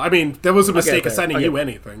 yet. Well, I mean, that was a mistake there. assigning you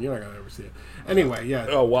anything. You're not going to ever see it. Anyway, yeah.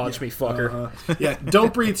 Oh, watch me, fucker. Yeah,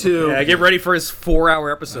 Don't Breathe 2... Yeah, get ready for his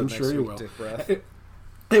 4-hour episode I'm next sure you week, will. Dick Breath.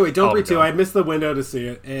 Anyway, Don't Oh, Breathe 2, God. I missed the window to see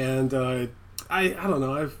it, and I don't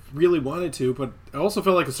know, I really wanted to, but I also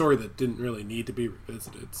felt like a story that didn't really need to be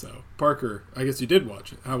revisited. So, Parker, I guess you did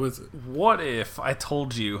watch it. How was it? What if I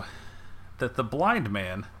told you that the blind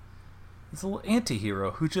man is a little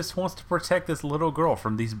anti-hero who just wants to protect this little girl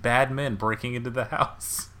from these bad men breaking into the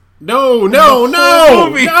house? No!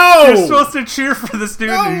 Movie, you're supposed to cheer for this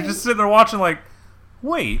dude, and you're just sitting there watching like,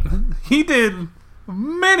 wait, he did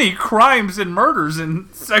many crimes and murders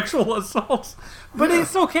and sexual assaults, but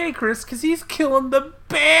it's okay, Chris, because he's killing the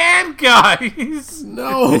bad guys.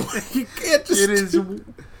 No, you can't just... It is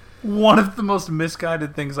one of the most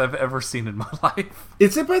misguided things I've ever seen in my life.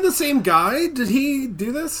 Is it by the same guy? Did he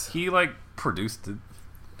do this? He, like, produced it.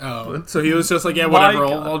 Oh, so he was just like, yeah, whatever,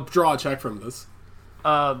 My I'll draw a check from this.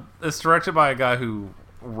 It's directed by a guy who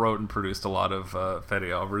wrote and produced a lot of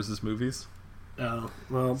Fede Alvarez's movies. Oh,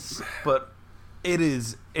 well... But it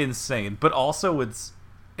is insane. But also it's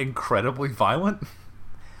incredibly violent.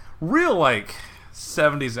 Real, like,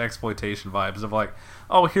 70s exploitation vibes of like,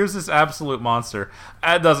 oh, here's this absolute monster.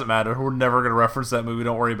 It doesn't matter. We're never going to reference that movie.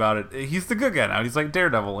 Don't worry about it. He's the good guy now. He's like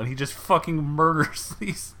Daredevil, and he just fucking murders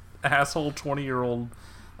these asshole 20-year-old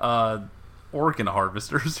organ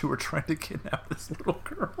harvesters who are trying to kidnap this little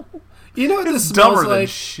girl. You know what It's this smells dumber than like?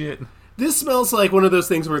 shit. This smells like one of those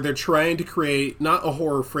things where they're trying to create not a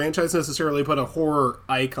horror franchise necessarily, but a horror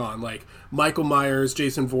icon, like Michael Myers,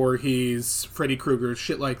 Jason Voorhees, Freddy Krueger,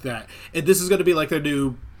 shit like that. And this is going to be like their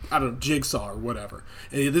new, I don't know, Jigsaw or whatever.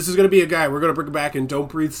 And this is going to be a guy, we're going to bring back in Don't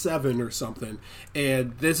Breathe 7 or something.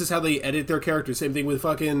 And this is how they edit their characters. Same thing with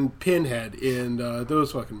fucking Pinhead in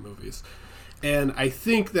those fucking movies. And I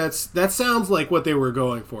think that sounds like what they were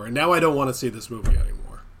going for. And now I don't want to see this movie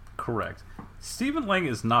anymore. Correct. Stephen Lang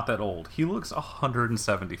is not that old. He looks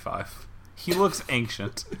 175. He looks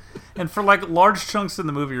ancient. And for, like, large chunks in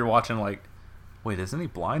the movie, you're watching, like, wait, isn't he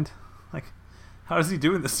blind? Like, how is he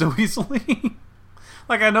doing this so easily?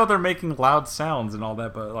 Like, I know they're making loud sounds and all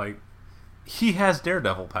that, but, like, he has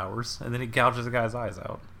Daredevil powers, and then he gouges a guy's eyes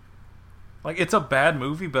out. Like, it's a bad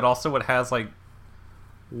movie, but also it has, like,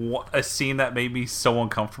 a scene that made me so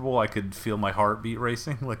uncomfortable I could feel my heartbeat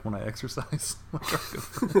racing, like when I exercise.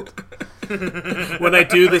 When I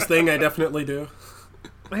do this thing, I definitely do.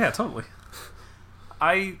 Yeah, totally.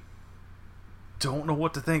 I don't know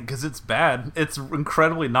what to think because it's bad. It's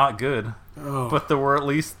incredibly not good. Oh. But there were at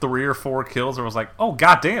least 3 or 4 kills where I was like, oh,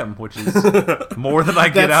 goddamn, which is more than I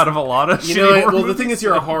get out of a lot of shitty horror Well, movies. the thing is,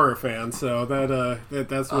 you're a horror fan, so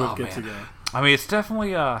that's what gets you going. I mean, it's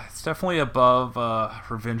definitely above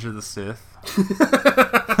Revenge of the Sith.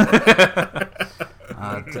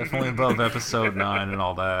 Definitely above Episode 9 and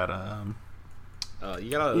all that.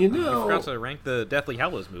 You forgot to rank the Deathly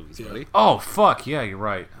Hallows movies, buddy. Oh, fuck, yeah, you're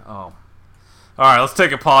right. Oh. Alright, let's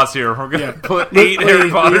take a pause here. We're going to put 8 Wait, Harry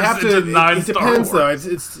Potters into 9 it Star depends, Wars.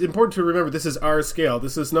 though. It's important to remember this is our scale.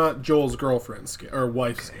 This is not Joel's girlfriend's scale, or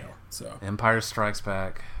wife's scale. So Empire Strikes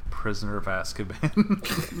Back, Prisoner of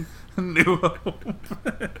Azkaban, New Hope.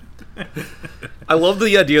 I love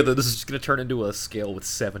the idea that this is just going to turn into a scale with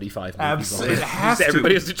 75 movies on Absolutely. it. It has to.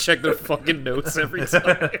 Everybody has to check their fucking notes every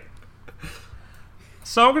time.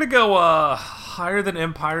 So I'm going to go higher than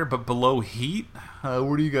Empire, but below Heat.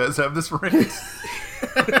 Where do you guys have this ranked?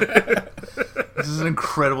 This is an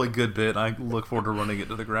incredibly good bit. I look forward to running it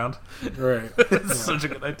to the ground. right, It's such a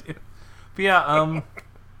good idea. But yeah,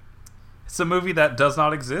 It's a movie that does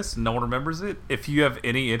not exist. No one remembers it. If you have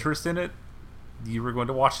any interest in it, you were going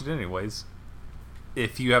to watch it anyways.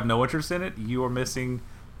 If you have no interest in it, you are missing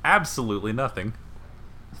absolutely nothing.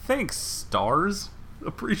 Thanks, stars.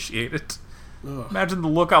 Appreciate it. Ugh. Imagine the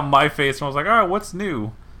look on my face when I was like, alright, what's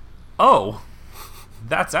new? Oh,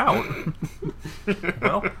 that's out.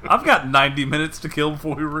 Well, I've got 90 minutes to kill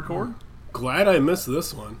before we record. Glad I missed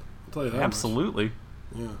this one. I'll tell you that. Absolutely.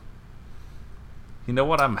 Much. Yeah. You know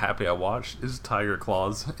what I'm happy I watched is Tiger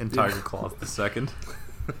Claws and Tiger Claws the Second.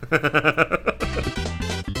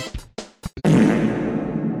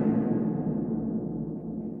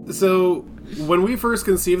 So when we first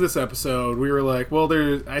conceived this episode, we were like, well,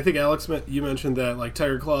 I think Alex, you mentioned that like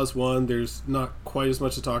Tiger Claws 1, there's not quite as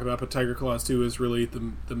much to talk about, but Tiger Claws 2 is really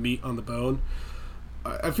the meat on the bone.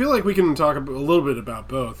 I feel like we can talk a little bit about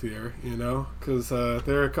both here, you know, because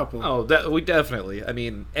there are a couple. Oh, we definitely. I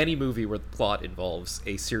mean, any movie where the plot involves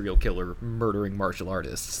a serial killer murdering martial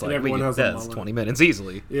artists, like everyone has that's 20 minutes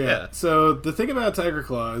easily. Yeah. So the thing about Tiger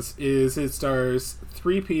Claws is it stars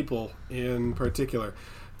 3 people in particular.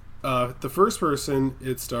 The first person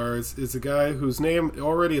it stars is a guy whose name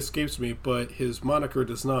already escapes me, but his moniker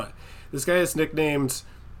does not. This guy is nicknamed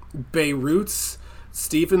Beirut's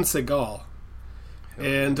Steven Seagal.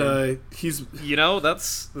 And he's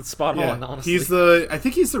that's spot on, honestly. I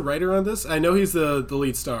think he's the writer on this. I know he's the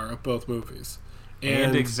lead star of both movies.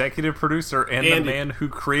 And executive producer and the man who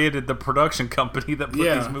created the production company that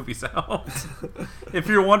put these movies out. If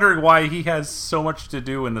you're wondering why he has so much to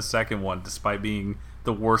do in the second one, despite being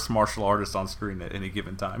the worst martial artist on screen at any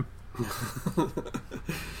given time.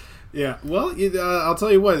 Yeah, well, I'll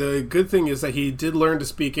tell you what, the good thing is that he did learn to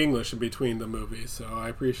speak English in between the movies, so I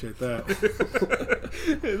appreciate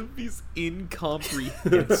that. He's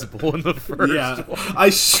incomprehensible in the first one. I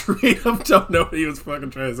straight up don't know what he was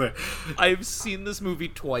fucking trying to say. I've seen this movie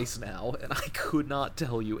twice now, and I could not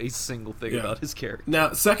tell you a single thing about his character.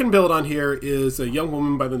 Now, second build on here is a young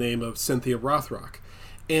woman by the name of Cynthia Rothrock.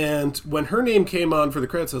 And when her name came on for the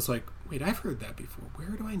credits, I was like, wait, I've heard that before.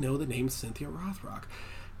 Where do I know the name Cynthia Rothrock?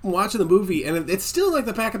 I'm watching the movie, and it's still like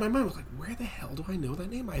the back of my mind. I was like, where the hell do I know that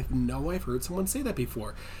name? I know I've heard someone say that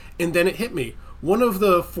before. And then it hit me. One of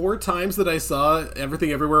the 4 times that I saw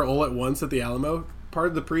Everything Everywhere All at Once at the Alamo, part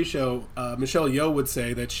of the pre-show, Michelle Yeoh would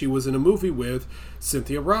say that she was in a movie with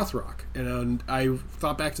Cynthia Rothrock. And I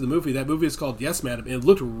thought back to the movie. That movie is called Yes, Madam, and it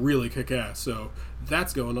looked really kick-ass. So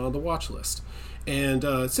that's going on the watch list. And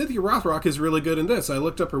Cynthia Rothrock is really good in this. I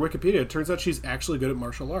looked up her Wikipedia. It turns out she's actually good at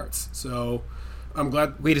martial arts. So I'm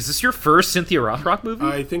glad. Wait, is this your first Cynthia Rothrock movie?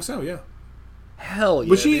 I think so, yeah. Hell yeah.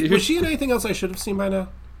 Was she in anything else I should have seen by now?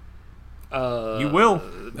 You will.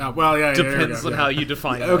 Well, yeah. Depends on how you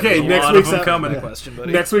define it. Okay, next week's coming.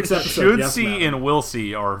 Next week's episode. Should see and will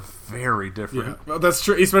see are very different. Yeah. Well, that's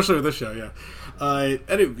true, especially with this show. Yeah.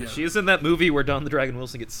 Anyway, yeah. She is in that movie where Don the Dragon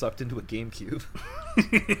Wilson gets sucked into a GameCube.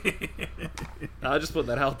 I'll just put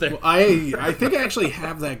that out there. Well, I think I actually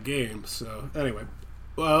have that game. So anyway.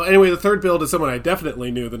 The third build is someone I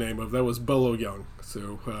definitely knew the name of. That was Bolo Young.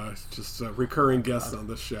 So, just a recurring guest on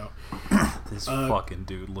this show. This fucking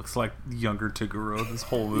dude looks like younger Toguro. This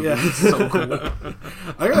whole movie is so cool.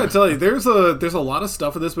 I gotta tell you, there's a lot of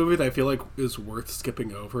stuff in this movie that I feel like is worth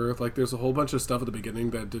skipping over. Like, there's a whole bunch of stuff at the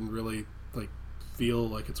beginning that didn't really feel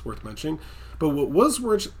like it's worth mentioning. But what was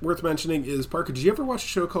worth mentioning is, Parker, did you ever watch a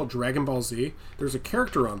show called Dragon Ball Z? There's a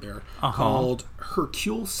character on there called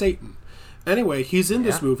Hercule Satan. Anyway, he's in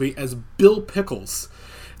this movie as Bill Pickles,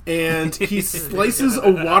 and he slices a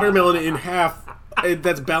watermelon in half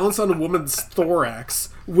that's balanced on a woman's thorax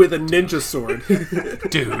with a ninja sword.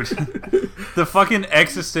 Dude, the fucking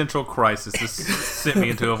existential crisis this sent me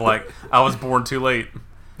into of like, I was born too late.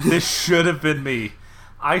 This should have been me.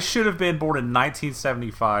 I should have been born in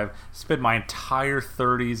 1975, spent my entire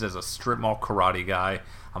 30s as a strip mall karate guy.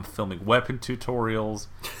 I'm filming weapon tutorials.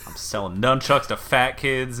 I'm selling nunchucks to fat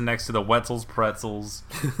kids next to the Wetzel's Pretzels.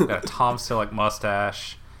 Got a Tom Selleck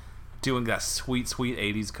mustache. Doing that sweet, sweet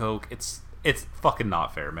 80s coke. It's fucking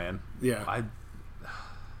not fair, man. Yeah.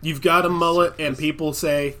 You've got a mullet, and people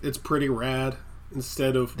say it's pretty rad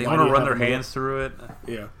instead of... They want to run their hands through it.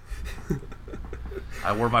 Yeah.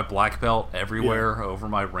 I wear my black belt everywhere over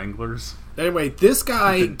my Wranglers. Anyway, this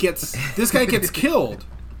guy gets killed.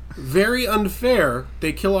 Very unfair.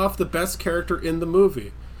 They kill off the best character in the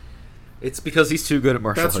movie. It's because he's too good at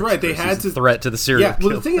martial arts. That's right. They had to threat to the serial killer.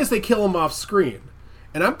 Well, the thing is, they kill him off screen,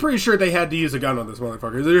 and I'm pretty sure they had to use a gun on this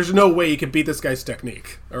motherfucker. There's no way you can beat this guy's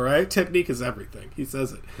technique. All right, technique is everything. He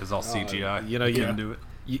says it. It's all CGI. You couldn't do it.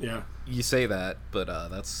 You say that, but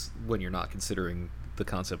that's when you're not considering the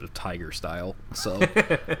concept of tiger style. So,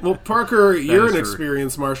 Well, Parker, you're an true.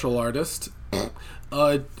 experienced martial artist.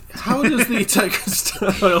 How does the tiger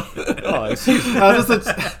style?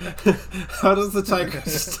 How does the tiger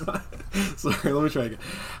style? Sorry, let me try again.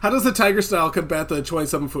 How does the tiger style combat the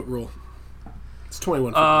 27-foot rule? It's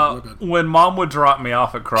 21 foot. My bad. When Mom would drop me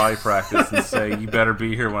off at karate practice and say, "You better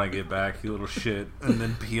be here when I get back, you little shit," and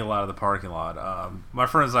then peel out of the parking lot, my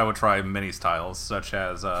friends and I would try many styles, such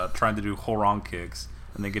as trying to do horong kicks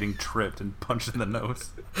and then getting tripped and punched in the nose.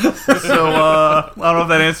 So I don't know if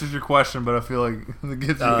that answers your question, but I feel like it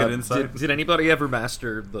gives you a good insight. Did anybody ever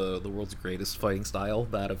master the world's greatest fighting style,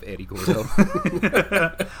 that of Eddie Gordo?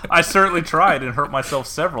 I certainly tried and hurt myself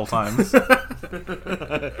several times. And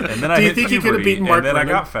then I hit think you could have puberty, beaten Mark and then I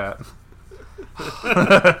Brennan? got fat.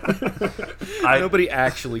 Nobody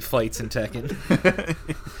actually fights in Tekken.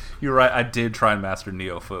 You're right, I did try and master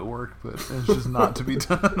Neo footwork, but it's just not to be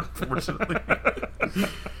done, unfortunately.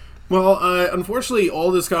 Well, unfortunately,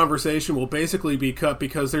 all this conversation will basically be cut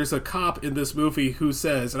because there's a cop in this movie who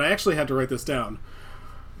says, and I actually had to write this down,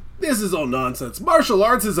 "This is all nonsense. Martial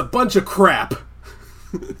arts is a bunch of crap."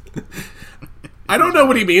 I don't know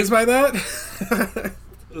what he means by that.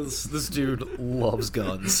 This dude loves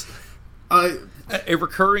guns. I A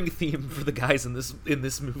recurring theme for the guys in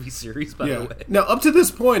this movie series, by the way. Now, up to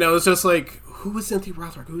this point, I was just like, who is Cynthia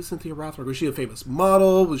Rothrock? Who is Cynthia Rothrock? Was she a famous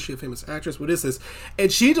model? Was she a famous actress? What is this?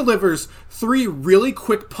 And she delivers 3 really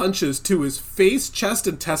quick punches to his face, chest,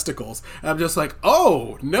 and testicles. And I'm just like,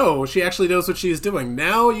 oh, no, she actually knows what she's doing.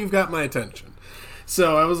 Now you've got my attention.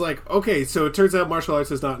 So I was like, okay, so it turns out martial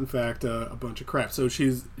arts is not, in fact, a bunch of crap. So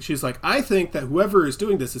she's like, I think that whoever is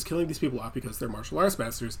doing this is killing these people off because they're martial arts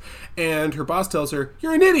masters. And her boss tells her,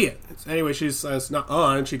 you're an idiot. Anyway, she says, not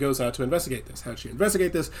on. She goes out to investigate this. How does she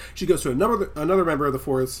investigate this? She goes to another member of the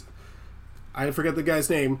force. I forget the guy's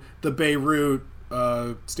name. The Beirut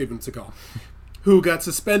Steven Seagal, who got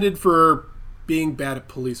suspended for being bad at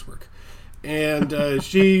police work. And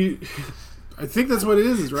she... I think that's what it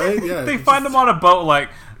is, right? Yeah. They find him on a boat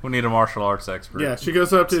like, we need a martial arts expert. Yeah, she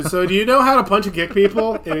goes up to, so do you know how to punch and kick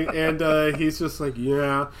people? And he's just like,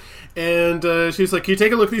 yeah. And she's like, can you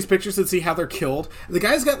take a look at these pictures and see how they're killed? And the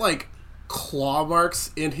guy's got, like, claw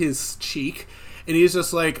marks in his cheek. And he's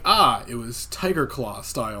just like, it was Tiger Claw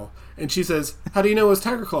style. And she says, how do you know it was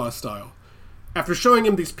Tiger Claw style? After showing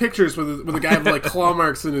him these pictures with a guy with, like, claw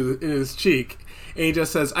marks in his cheek. And he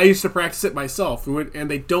just says, I used to practice it myself.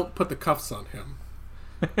 And they don't put the cuffs on him.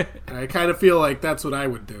 And I kind of feel like that's what I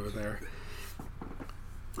would do there.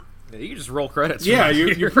 Yeah, you can just roll credits. Yeah,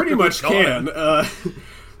 you pretty much can.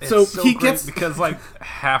 So he great gets... because, like,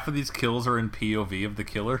 half of these kills are in POV of the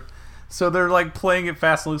killer. So they're, like, playing it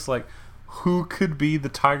fast and loose, like, who could be the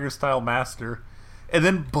Tiger-style master? And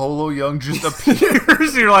then Bolo Young just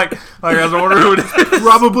appears. You're like, I guys wonder who it is.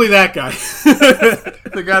 Probably that guy.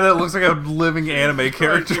 The guy that looks like a living anime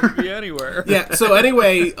character. Could be anywhere. Yeah, so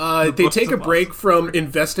anyway, they take a of break from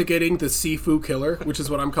investigating the Sifu killer, which is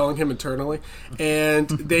what I'm calling him internally, and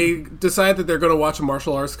they decide that they're going to watch a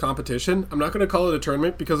martial arts competition. I'm not going to call it a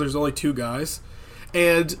tournament because there's only 2 guys.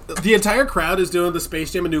 And the entire crowd is doing the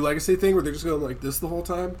Space Jam: A New Legacy thing where they're just going like this the whole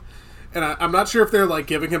time. And I'm not sure if they're like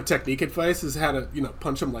giving him technique advice as how to,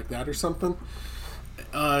 punch him like that or something.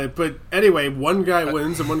 But anyway, one guy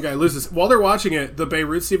wins and one guy loses. While they're watching it, the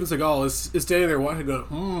Beirut Steven Seagal is standing there watching,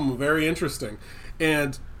 going, very interesting.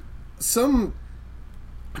 And some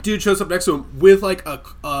dude shows up next to him with like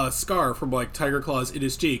a scar from like Tiger Claws in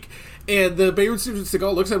his cheek. And the Beirut Steven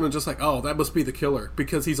Seagal looks at him and just like, oh, that must be the killer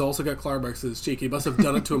because he's also got claw marks in his cheek. He must have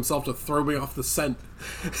done it to himself to throw me off the scent.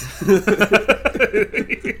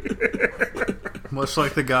 Much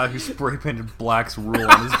like the guy who spray painted Black's rule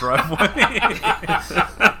on his driveway.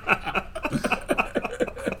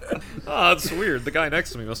 Oh, it's weird. The guy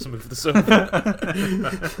next to me must have moved this over. I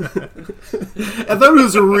thought it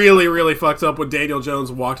was really, really fucked up when Daniel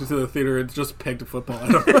Jones walked into the theater and just pegged a football at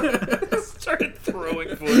him. Started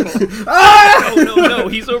throwing football. No,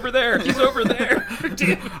 he's over there. He's over there.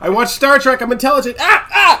 I watched Star Trek. I'm intelligent.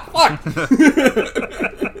 Fuck.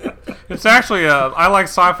 It's actually, I like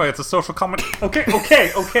sci-fi. It's a social comedy. Okay.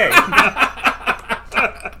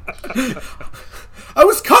 I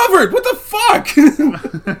was covered. What the fuck?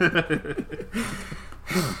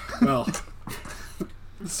 Well,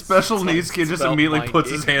 special needs kid just spelled immediately my puts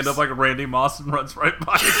his names. hand up like Randy Moss and runs right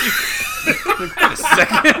by you. Wait a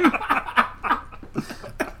second.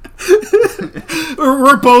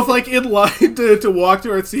 we're both like in line to walk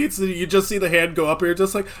to our seats, and you just see the hand go up here,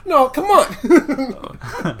 just like, no, come on.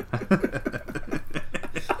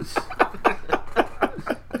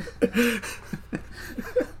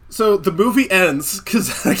 So the movie ends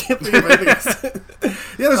because I can't think of anything else.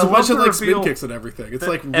 Yeah, there's I a bunch love of the like spin reveal kicks and everything. It's that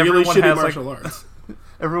like really everyone shitty has, martial arts.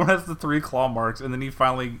 Everyone has the 3 claw marks, and then you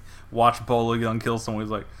finally watch Bolo Young kill someone.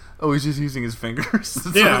 He's like, "Oh, he's just using his fingers." It's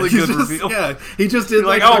a really he's good just, reveal. yeah, he just did You're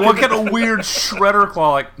like, fucking- "Oh, what kind of weird shredder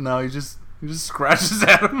claw?" Like, no, he just scratches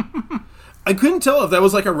at him. I couldn't tell if that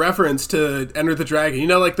was like a reference to Enter the Dragon. You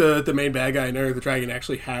know, like the main bad guy in Enter the Dragon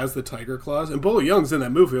actually has the tiger claws, and Bolo Young's in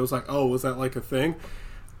that movie. I was like, oh, was that like a thing?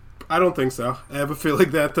 I don't think so. I have a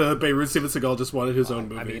feeling that Beirut Steven Seagal just wanted his own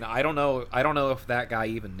movie. I mean, I don't know if that guy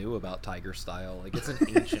even knew about tiger style. Like, it's an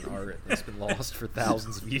ancient art that's been lost for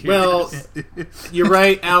thousands of years. Well, you're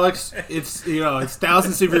right, Alex. It's it's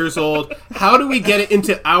thousands of years old. How do we get it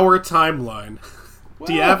into our timeline?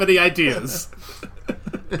 Do you have any ideas?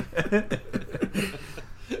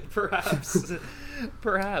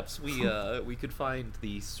 Perhaps we could find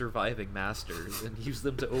the surviving masters and use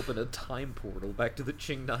them to open a time portal back to the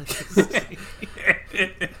Qing Dynasty.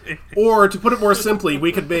 Or, to put it more simply,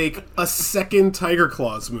 we could make a second Tiger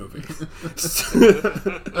Claws movie.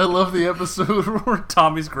 I love the episode where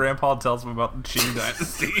Tommy's grandpa tells him about the Qing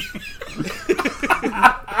Dynasty.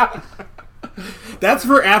 That's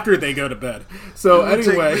for after they go to bed. So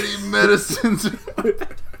anyway, Take many medicines.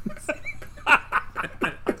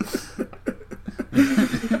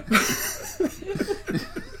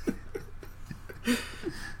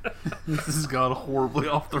 This has gone horribly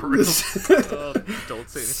off the rails. Don't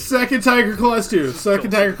say anything. Second Tiger Claws 2.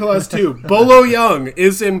 Second Tiger Claws 2. Bolo Young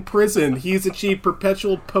is in prison. He's achieved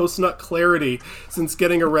perpetual post-nut clarity since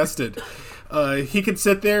getting arrested. He could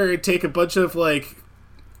sit there and take a bunch of, like,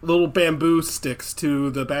 little bamboo sticks to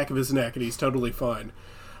the back of his neck, and he's totally fine.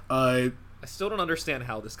 I still don't understand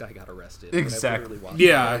how this guy got arrested. Exactly.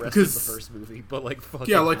 Yeah, because because the first movie, but like fucking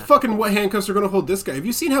yeah, like fucking what handcuffs are going to hold this guy? Have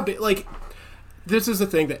you seen how big? Like, this is the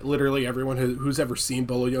thing that literally everyone who's ever seen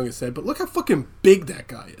Bolo Young has said. But look how fucking big that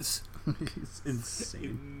guy is. He's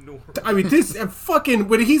insane. I mean, this fucking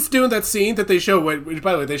when he's doing that scene that they show. Which,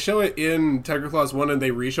 by the way, they show it in Tiger Claws 1 and they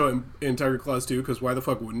re-show it in Tiger Claws 2. Because why the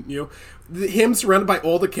fuck wouldn't you? Him surrounded by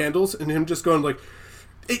all the candles and him just going like.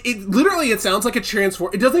 It literally, it sounds like a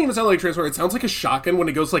transform. It doesn't even sound like a transform. It sounds like a shotgun when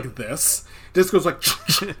it goes like this. It just goes like,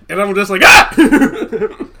 and I'm just like, ah!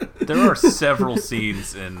 There are several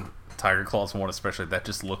scenes in Tiger Claws 1 especially that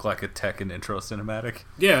just look like a Tekken intro cinematic.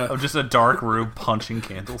 Yeah. Of just a dark room punching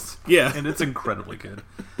candles. Yeah. And it's incredibly good.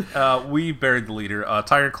 We buried the leader.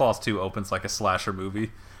 Tiger Claws 2 opens like a slasher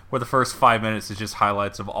movie, where the first 5 minutes is just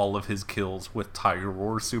highlights of all of his kills with Tiger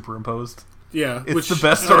Roar superimposed. Yeah, it's the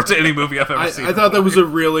best start to any movie I've ever seen. I thought that was a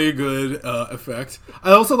really good effect.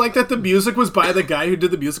 I also like that the music was by the guy who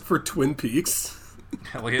did the music for Twin Peaks.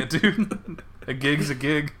 Hell yeah, dude. A gig's a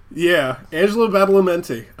gig. Yeah, Angelo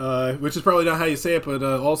Badalamenti, which is probably not how you say it, but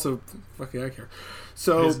also, fucking I care.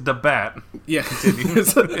 So it's the bat. Yeah,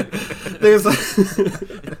 there's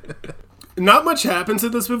not much happens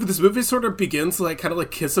in this movie. This movie sort of begins like kind of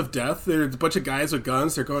like Kiss of Death. There's a bunch of guys with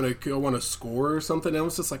guns. They're going to go on a score or something. And I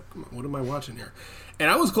was just like, what am I watching here? And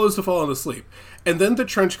I was close to falling asleep. And then the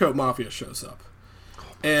Trenchcoat Mafia shows up.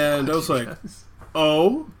 And I was like,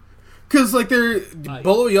 oh? Because like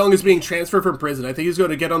Bolo Young is being transferred from prison. I think he's going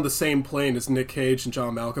to get on the same plane as Nick Cage and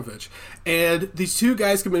John Malkovich. And these two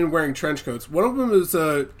guys come in wearing trench coats. One of them is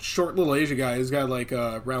a short little Asian guy. He's got like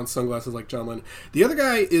round sunglasses like John Lennon. The other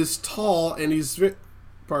guy is tall and he's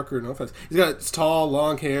Parker. No offense. He's got tall,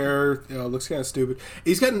 long hair. Looks kind of stupid.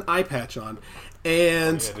 He's got an eye patch on,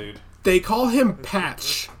 and they call him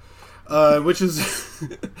Patch, which is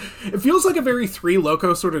it feels like a very Three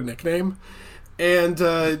Loco sort of nickname,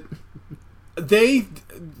 and. They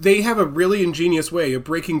have a really ingenious way of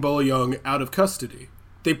breaking Bolo Young out of custody.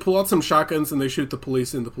 They pull out some shotguns and they shoot the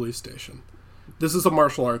police in the police station. This is a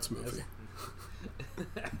martial arts movie.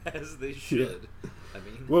 As they should. Yeah. I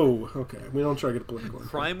mean, whoa, okay. We don't try to get political.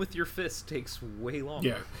 Crime with your fist takes way longer.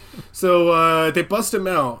 Yeah. So they bust him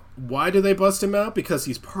out. Why do they bust him out? Because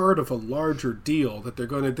he's part of a larger deal that they're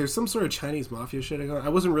going to... There's some sort of Chinese mafia shit going on. I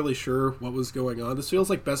wasn't really sure what was going on. This feels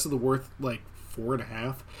like Best of the Worth, like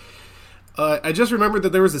 4.5. I just remembered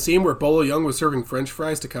that there was a scene where Bolo Young was serving French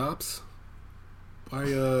fries to cops.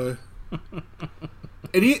 And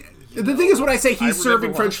the thing is, when I say he's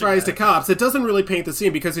serving French fries to cops, it doesn't really paint the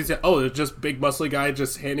scene because he's it's just big muscly guy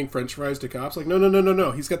just handing French fries to cops. Like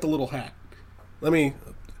no. He's got the little hat.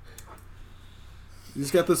 He's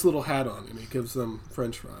got this little hat on and he gives them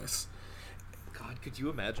French fries. Could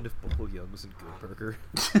you imagine if Bolo Young was in Good Burger?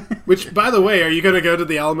 Which, by the way, are you going to go to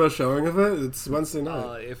the Alamo showing of it? It's Wednesday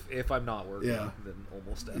night. If I'm not working, then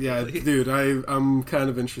almost definitely. Yeah, dude, I'm kind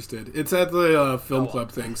of interested. It's at the film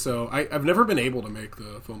club thing, so I've never been able to make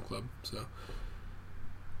the film club. So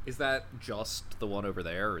Is that just the one over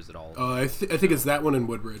there, or is it all? I think it's that one in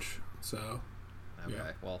Woodbridge. So. Okay.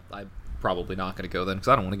 Yeah. Well, I'm probably not going to go then because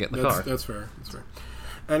I don't want to get in the car. That's fair. That's fair.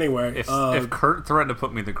 Anyway, if Kurt threatened to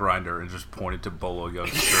put me in the grinder and just pointed to Bolo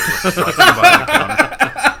Young's shirt, behind the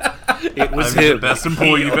counter, it was the best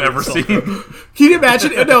employee you've ever seen. Can you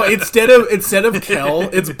imagine? No, instead of Kel,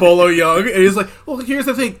 it's Bolo Young, and he's like, "Well, here's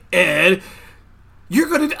the thing, Ed, you're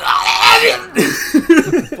gonna."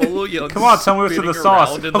 Bolo Young. Come on, tell me what's in the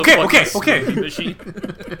sauce. Okay. Machine.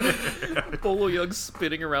 Bolo Young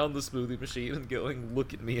spinning around the smoothie machine and going,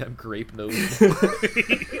 "Look at me, I'm grape nose."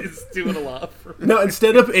 He's doing a lot for me. No,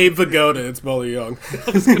 instead of Abe Vigoda, it's Bolo Young.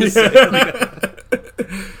 I was gonna say.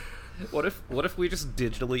 What if we just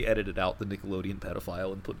digitally edited out the Nickelodeon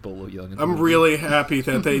pedophile and put Bolo Young in the I'm movie? really happy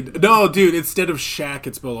that they. No, dude, instead of Shaq,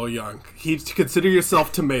 it's Bolo Young. Consider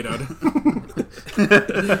yourself tomatoed.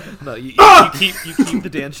 No, you keep the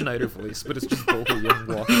Dan Schneider voice, but it's just Bolo Young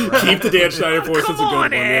walking around. Keep the Dan Schneider voice. It's a good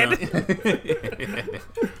one. Yeah.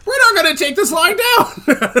 We're not gonna take this line down.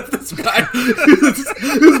 This guy,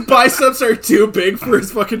 whose biceps are too big for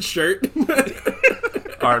his fucking shirt.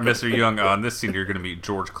 All right, Mr. Young, on this scene you're going to meet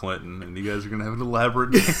George Clinton, and you guys are going to have an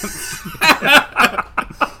elaborate dance.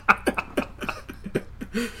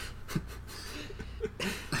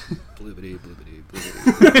 Bloobity, bloobity,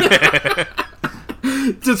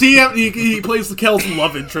 bloobity. Does he have? He plays the Kel's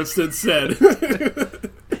love interest instead.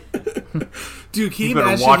 Dude, can you better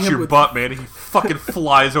imagine watch him your with... butt, man. He fucking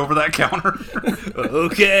flies over that counter.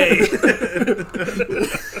 Okay.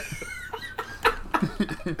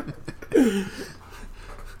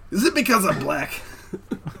 Is it because I'm black?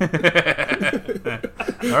 All right,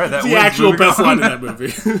 that's the actual best line in that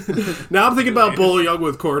movie. Now I'm thinking about Bolo Young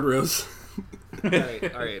with cornrows. All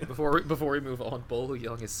right. Before we move on, Bolo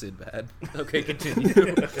Young is Sinbad. Okay, continue.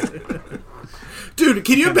 Dude,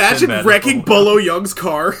 can you imagine Sinbad wrecking Bolo Young's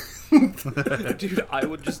car? Dude, I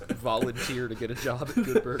would just volunteer to get a job at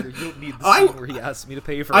Good Burger. You don't need the scene where he asks me to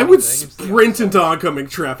pay for I would everything. sprint into oncoming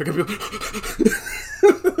traffic and be like...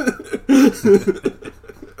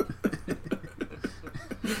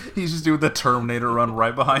 He's just doing the Terminator run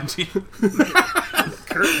right behind you.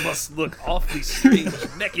 Kurt must look awfully strange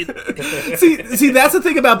naked. See, that's the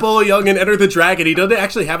thing about Bolo Young and Enter the Dragon. He doesn't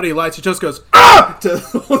actually have any lines. He just goes, "Ah!" to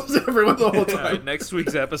everyone the whole time. Right, next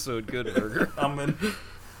week's episode, Good Burger. I'm in.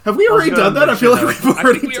 Have we already done that? I feel like we've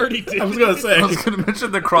already. we already did. I was gonna say. I was going to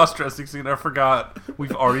mention the cross-dressing scene. I forgot.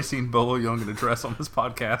 We've already seen Bolo Young in a dress on this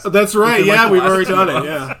podcast. That's right. Within, Yeah, like, we've the already last done 2 it. months.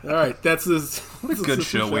 Yeah. All right. That's this. What a good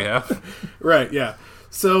show we have. Right. Yeah.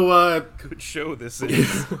 So. Good show this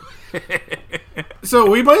is. So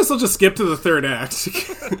we might as well just skip to the third act.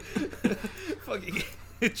 Fucking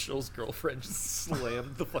Joel's girlfriend just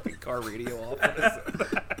slammed the fucking car radio off.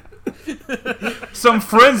 Some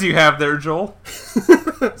friends you have there, Joel.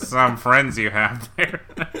 Some friends you have there.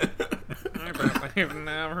 I've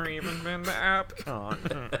never even been to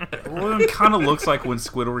Epcot. Well, it kind of looks like when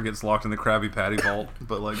Squidward gets locked in the Krabby Patty vault,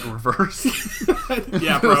 but like reverse.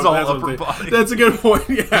 Yeah, It was bro. all upper body. That's a good point.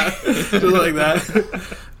 Yeah, just like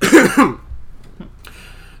that.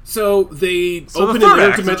 So they open the an third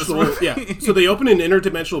act of this interdimensional. movie. Yeah. So they open an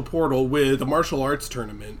interdimensional portal with a martial arts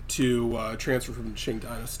tournament to transfer from the Qing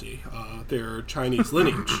Dynasty, their Chinese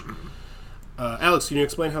lineage. Alex, can you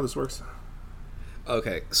explain how this works?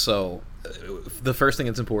 Okay, so the first thing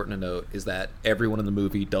that's important to note is that everyone in the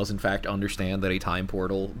movie does in fact understand that a time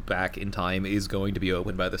portal back in time is going to be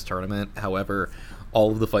opened by this tournament. However,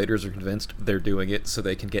 all of the fighters are convinced they're doing it so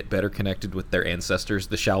they can get better connected with their ancestors,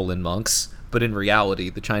 the Shaolin monks. But in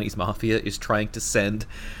reality, the Chinese mafia is trying to send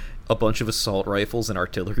a bunch of assault rifles and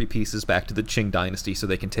artillery pieces back to the Qing Dynasty so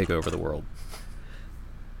they can take over the world.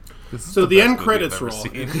 So the end credits roll.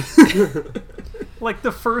 Like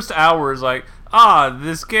the first hour is like,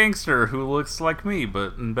 this gangster who looks like me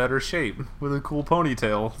but in better shape with a cool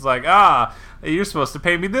ponytail. It's like, you're supposed to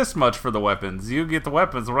pay me this much for the weapons. You get the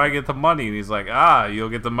weapons when I get the money. And he's like, you'll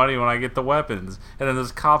get the money when I get the weapons. And then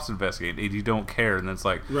there's cops investigating and you don't care. And then it's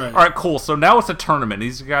like, right. All right, cool. So now it's a tournament.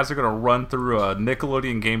 These guys are going to run through a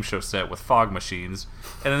Nickelodeon game show set with fog machines.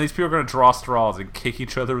 And then these people are going to draw straws and kick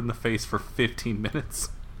each other in the face for 15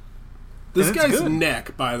 minutes. This And it's guy's good.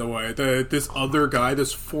 neck, by the way, this other guy,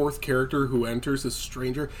 this fourth character who enters, this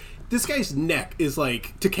stranger, this guy's neck is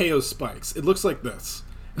like Takeo's spikes. It looks like this.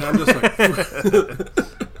 And I'm just like... and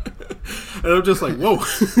I'm just like, whoa.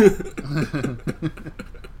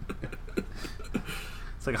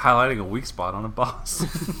 It's like highlighting a weak spot on a boss.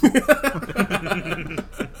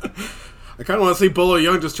 I kind of want to see Bolo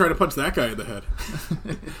Young just try to punch that guy in the head.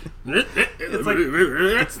 It's like...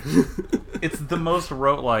 It's the most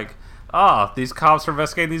like... these cops are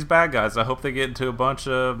investigating these bad guys. I hope they get into a bunch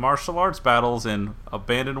of martial arts battles in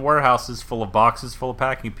abandoned warehouses full of boxes full of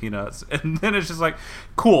packing peanuts. And then it's just like,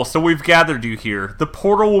 cool, so we've gathered you here. The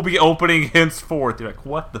portal will be opening henceforth. You're like,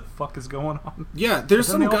 what the fuck is going on? Yeah, there's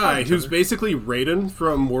some guy who's basically Raiden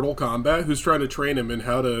from Mortal Kombat who's trying to train him in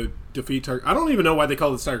how to defeat Tiger. I don't even know why they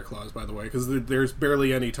call this Tiger Claws, by the way, because there's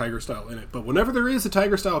barely any Tiger style in it. But whenever there is a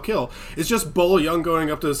Tiger style kill, it's just Bull Young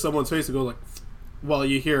going up to someone's face and go like, while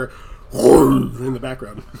you hear in the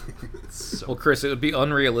background. Well, Chris, it would be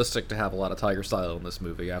unrealistic to have a lot of Tiger style in this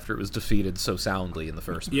movie after it was defeated so soundly in the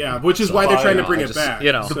first movie. Yeah, which is why they're trying to bring it back.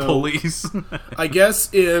 You know, The police. I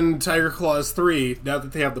guess in Tiger Claws 3, now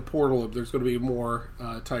that they have the portal, there's going to be more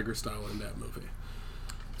Tiger style in that movie.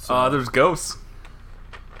 There's ghosts.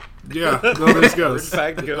 Yeah, no, there's ghosts. In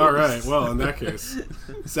fact, ghosts. All right, well, in that case,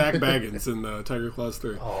 Zach Baggins in Tiger Claws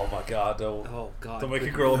 3. Oh my god, don't. Oh God! Don't make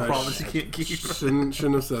a girl a promise you can't keep. Shouldn't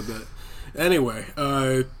have said that. Anyway,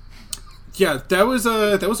 yeah, that was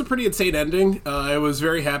a pretty insane ending. I was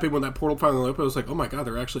very happy when that portal finally opened. I was like, oh my god,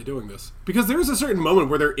 they're actually doing this. Because there's a certain moment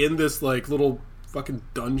where they're in this like little fucking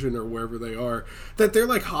dungeon or wherever they are, that they're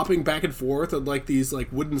like hopping back and forth on like these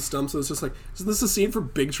like wooden stumps. And it's just like, is this a scene for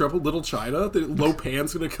Big Trouble Little China? That Lo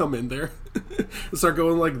Pan's gonna come in there and start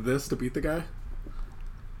going like this to beat the guy?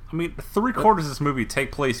 I mean, 3/4 of this movie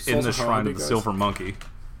take place in the Shrine of the Silver Monkey.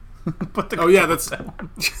 Oh yeah, that's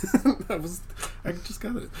that was. I just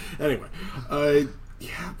got it. Anyway,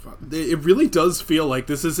 yeah, it really does feel like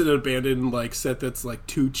this is an abandoned like set that's like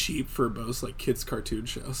too cheap for most like kids cartoon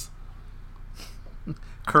shows.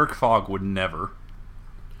 Kirk Fogg would never.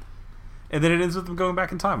 And then it ends with them going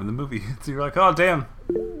back in time in the movie. So you're like, oh damn,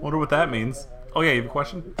 wonder what that means. Oh yeah, you have a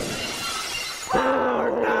question?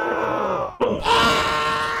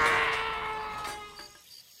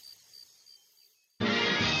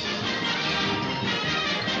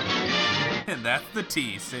 And that's the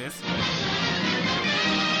tea, sis.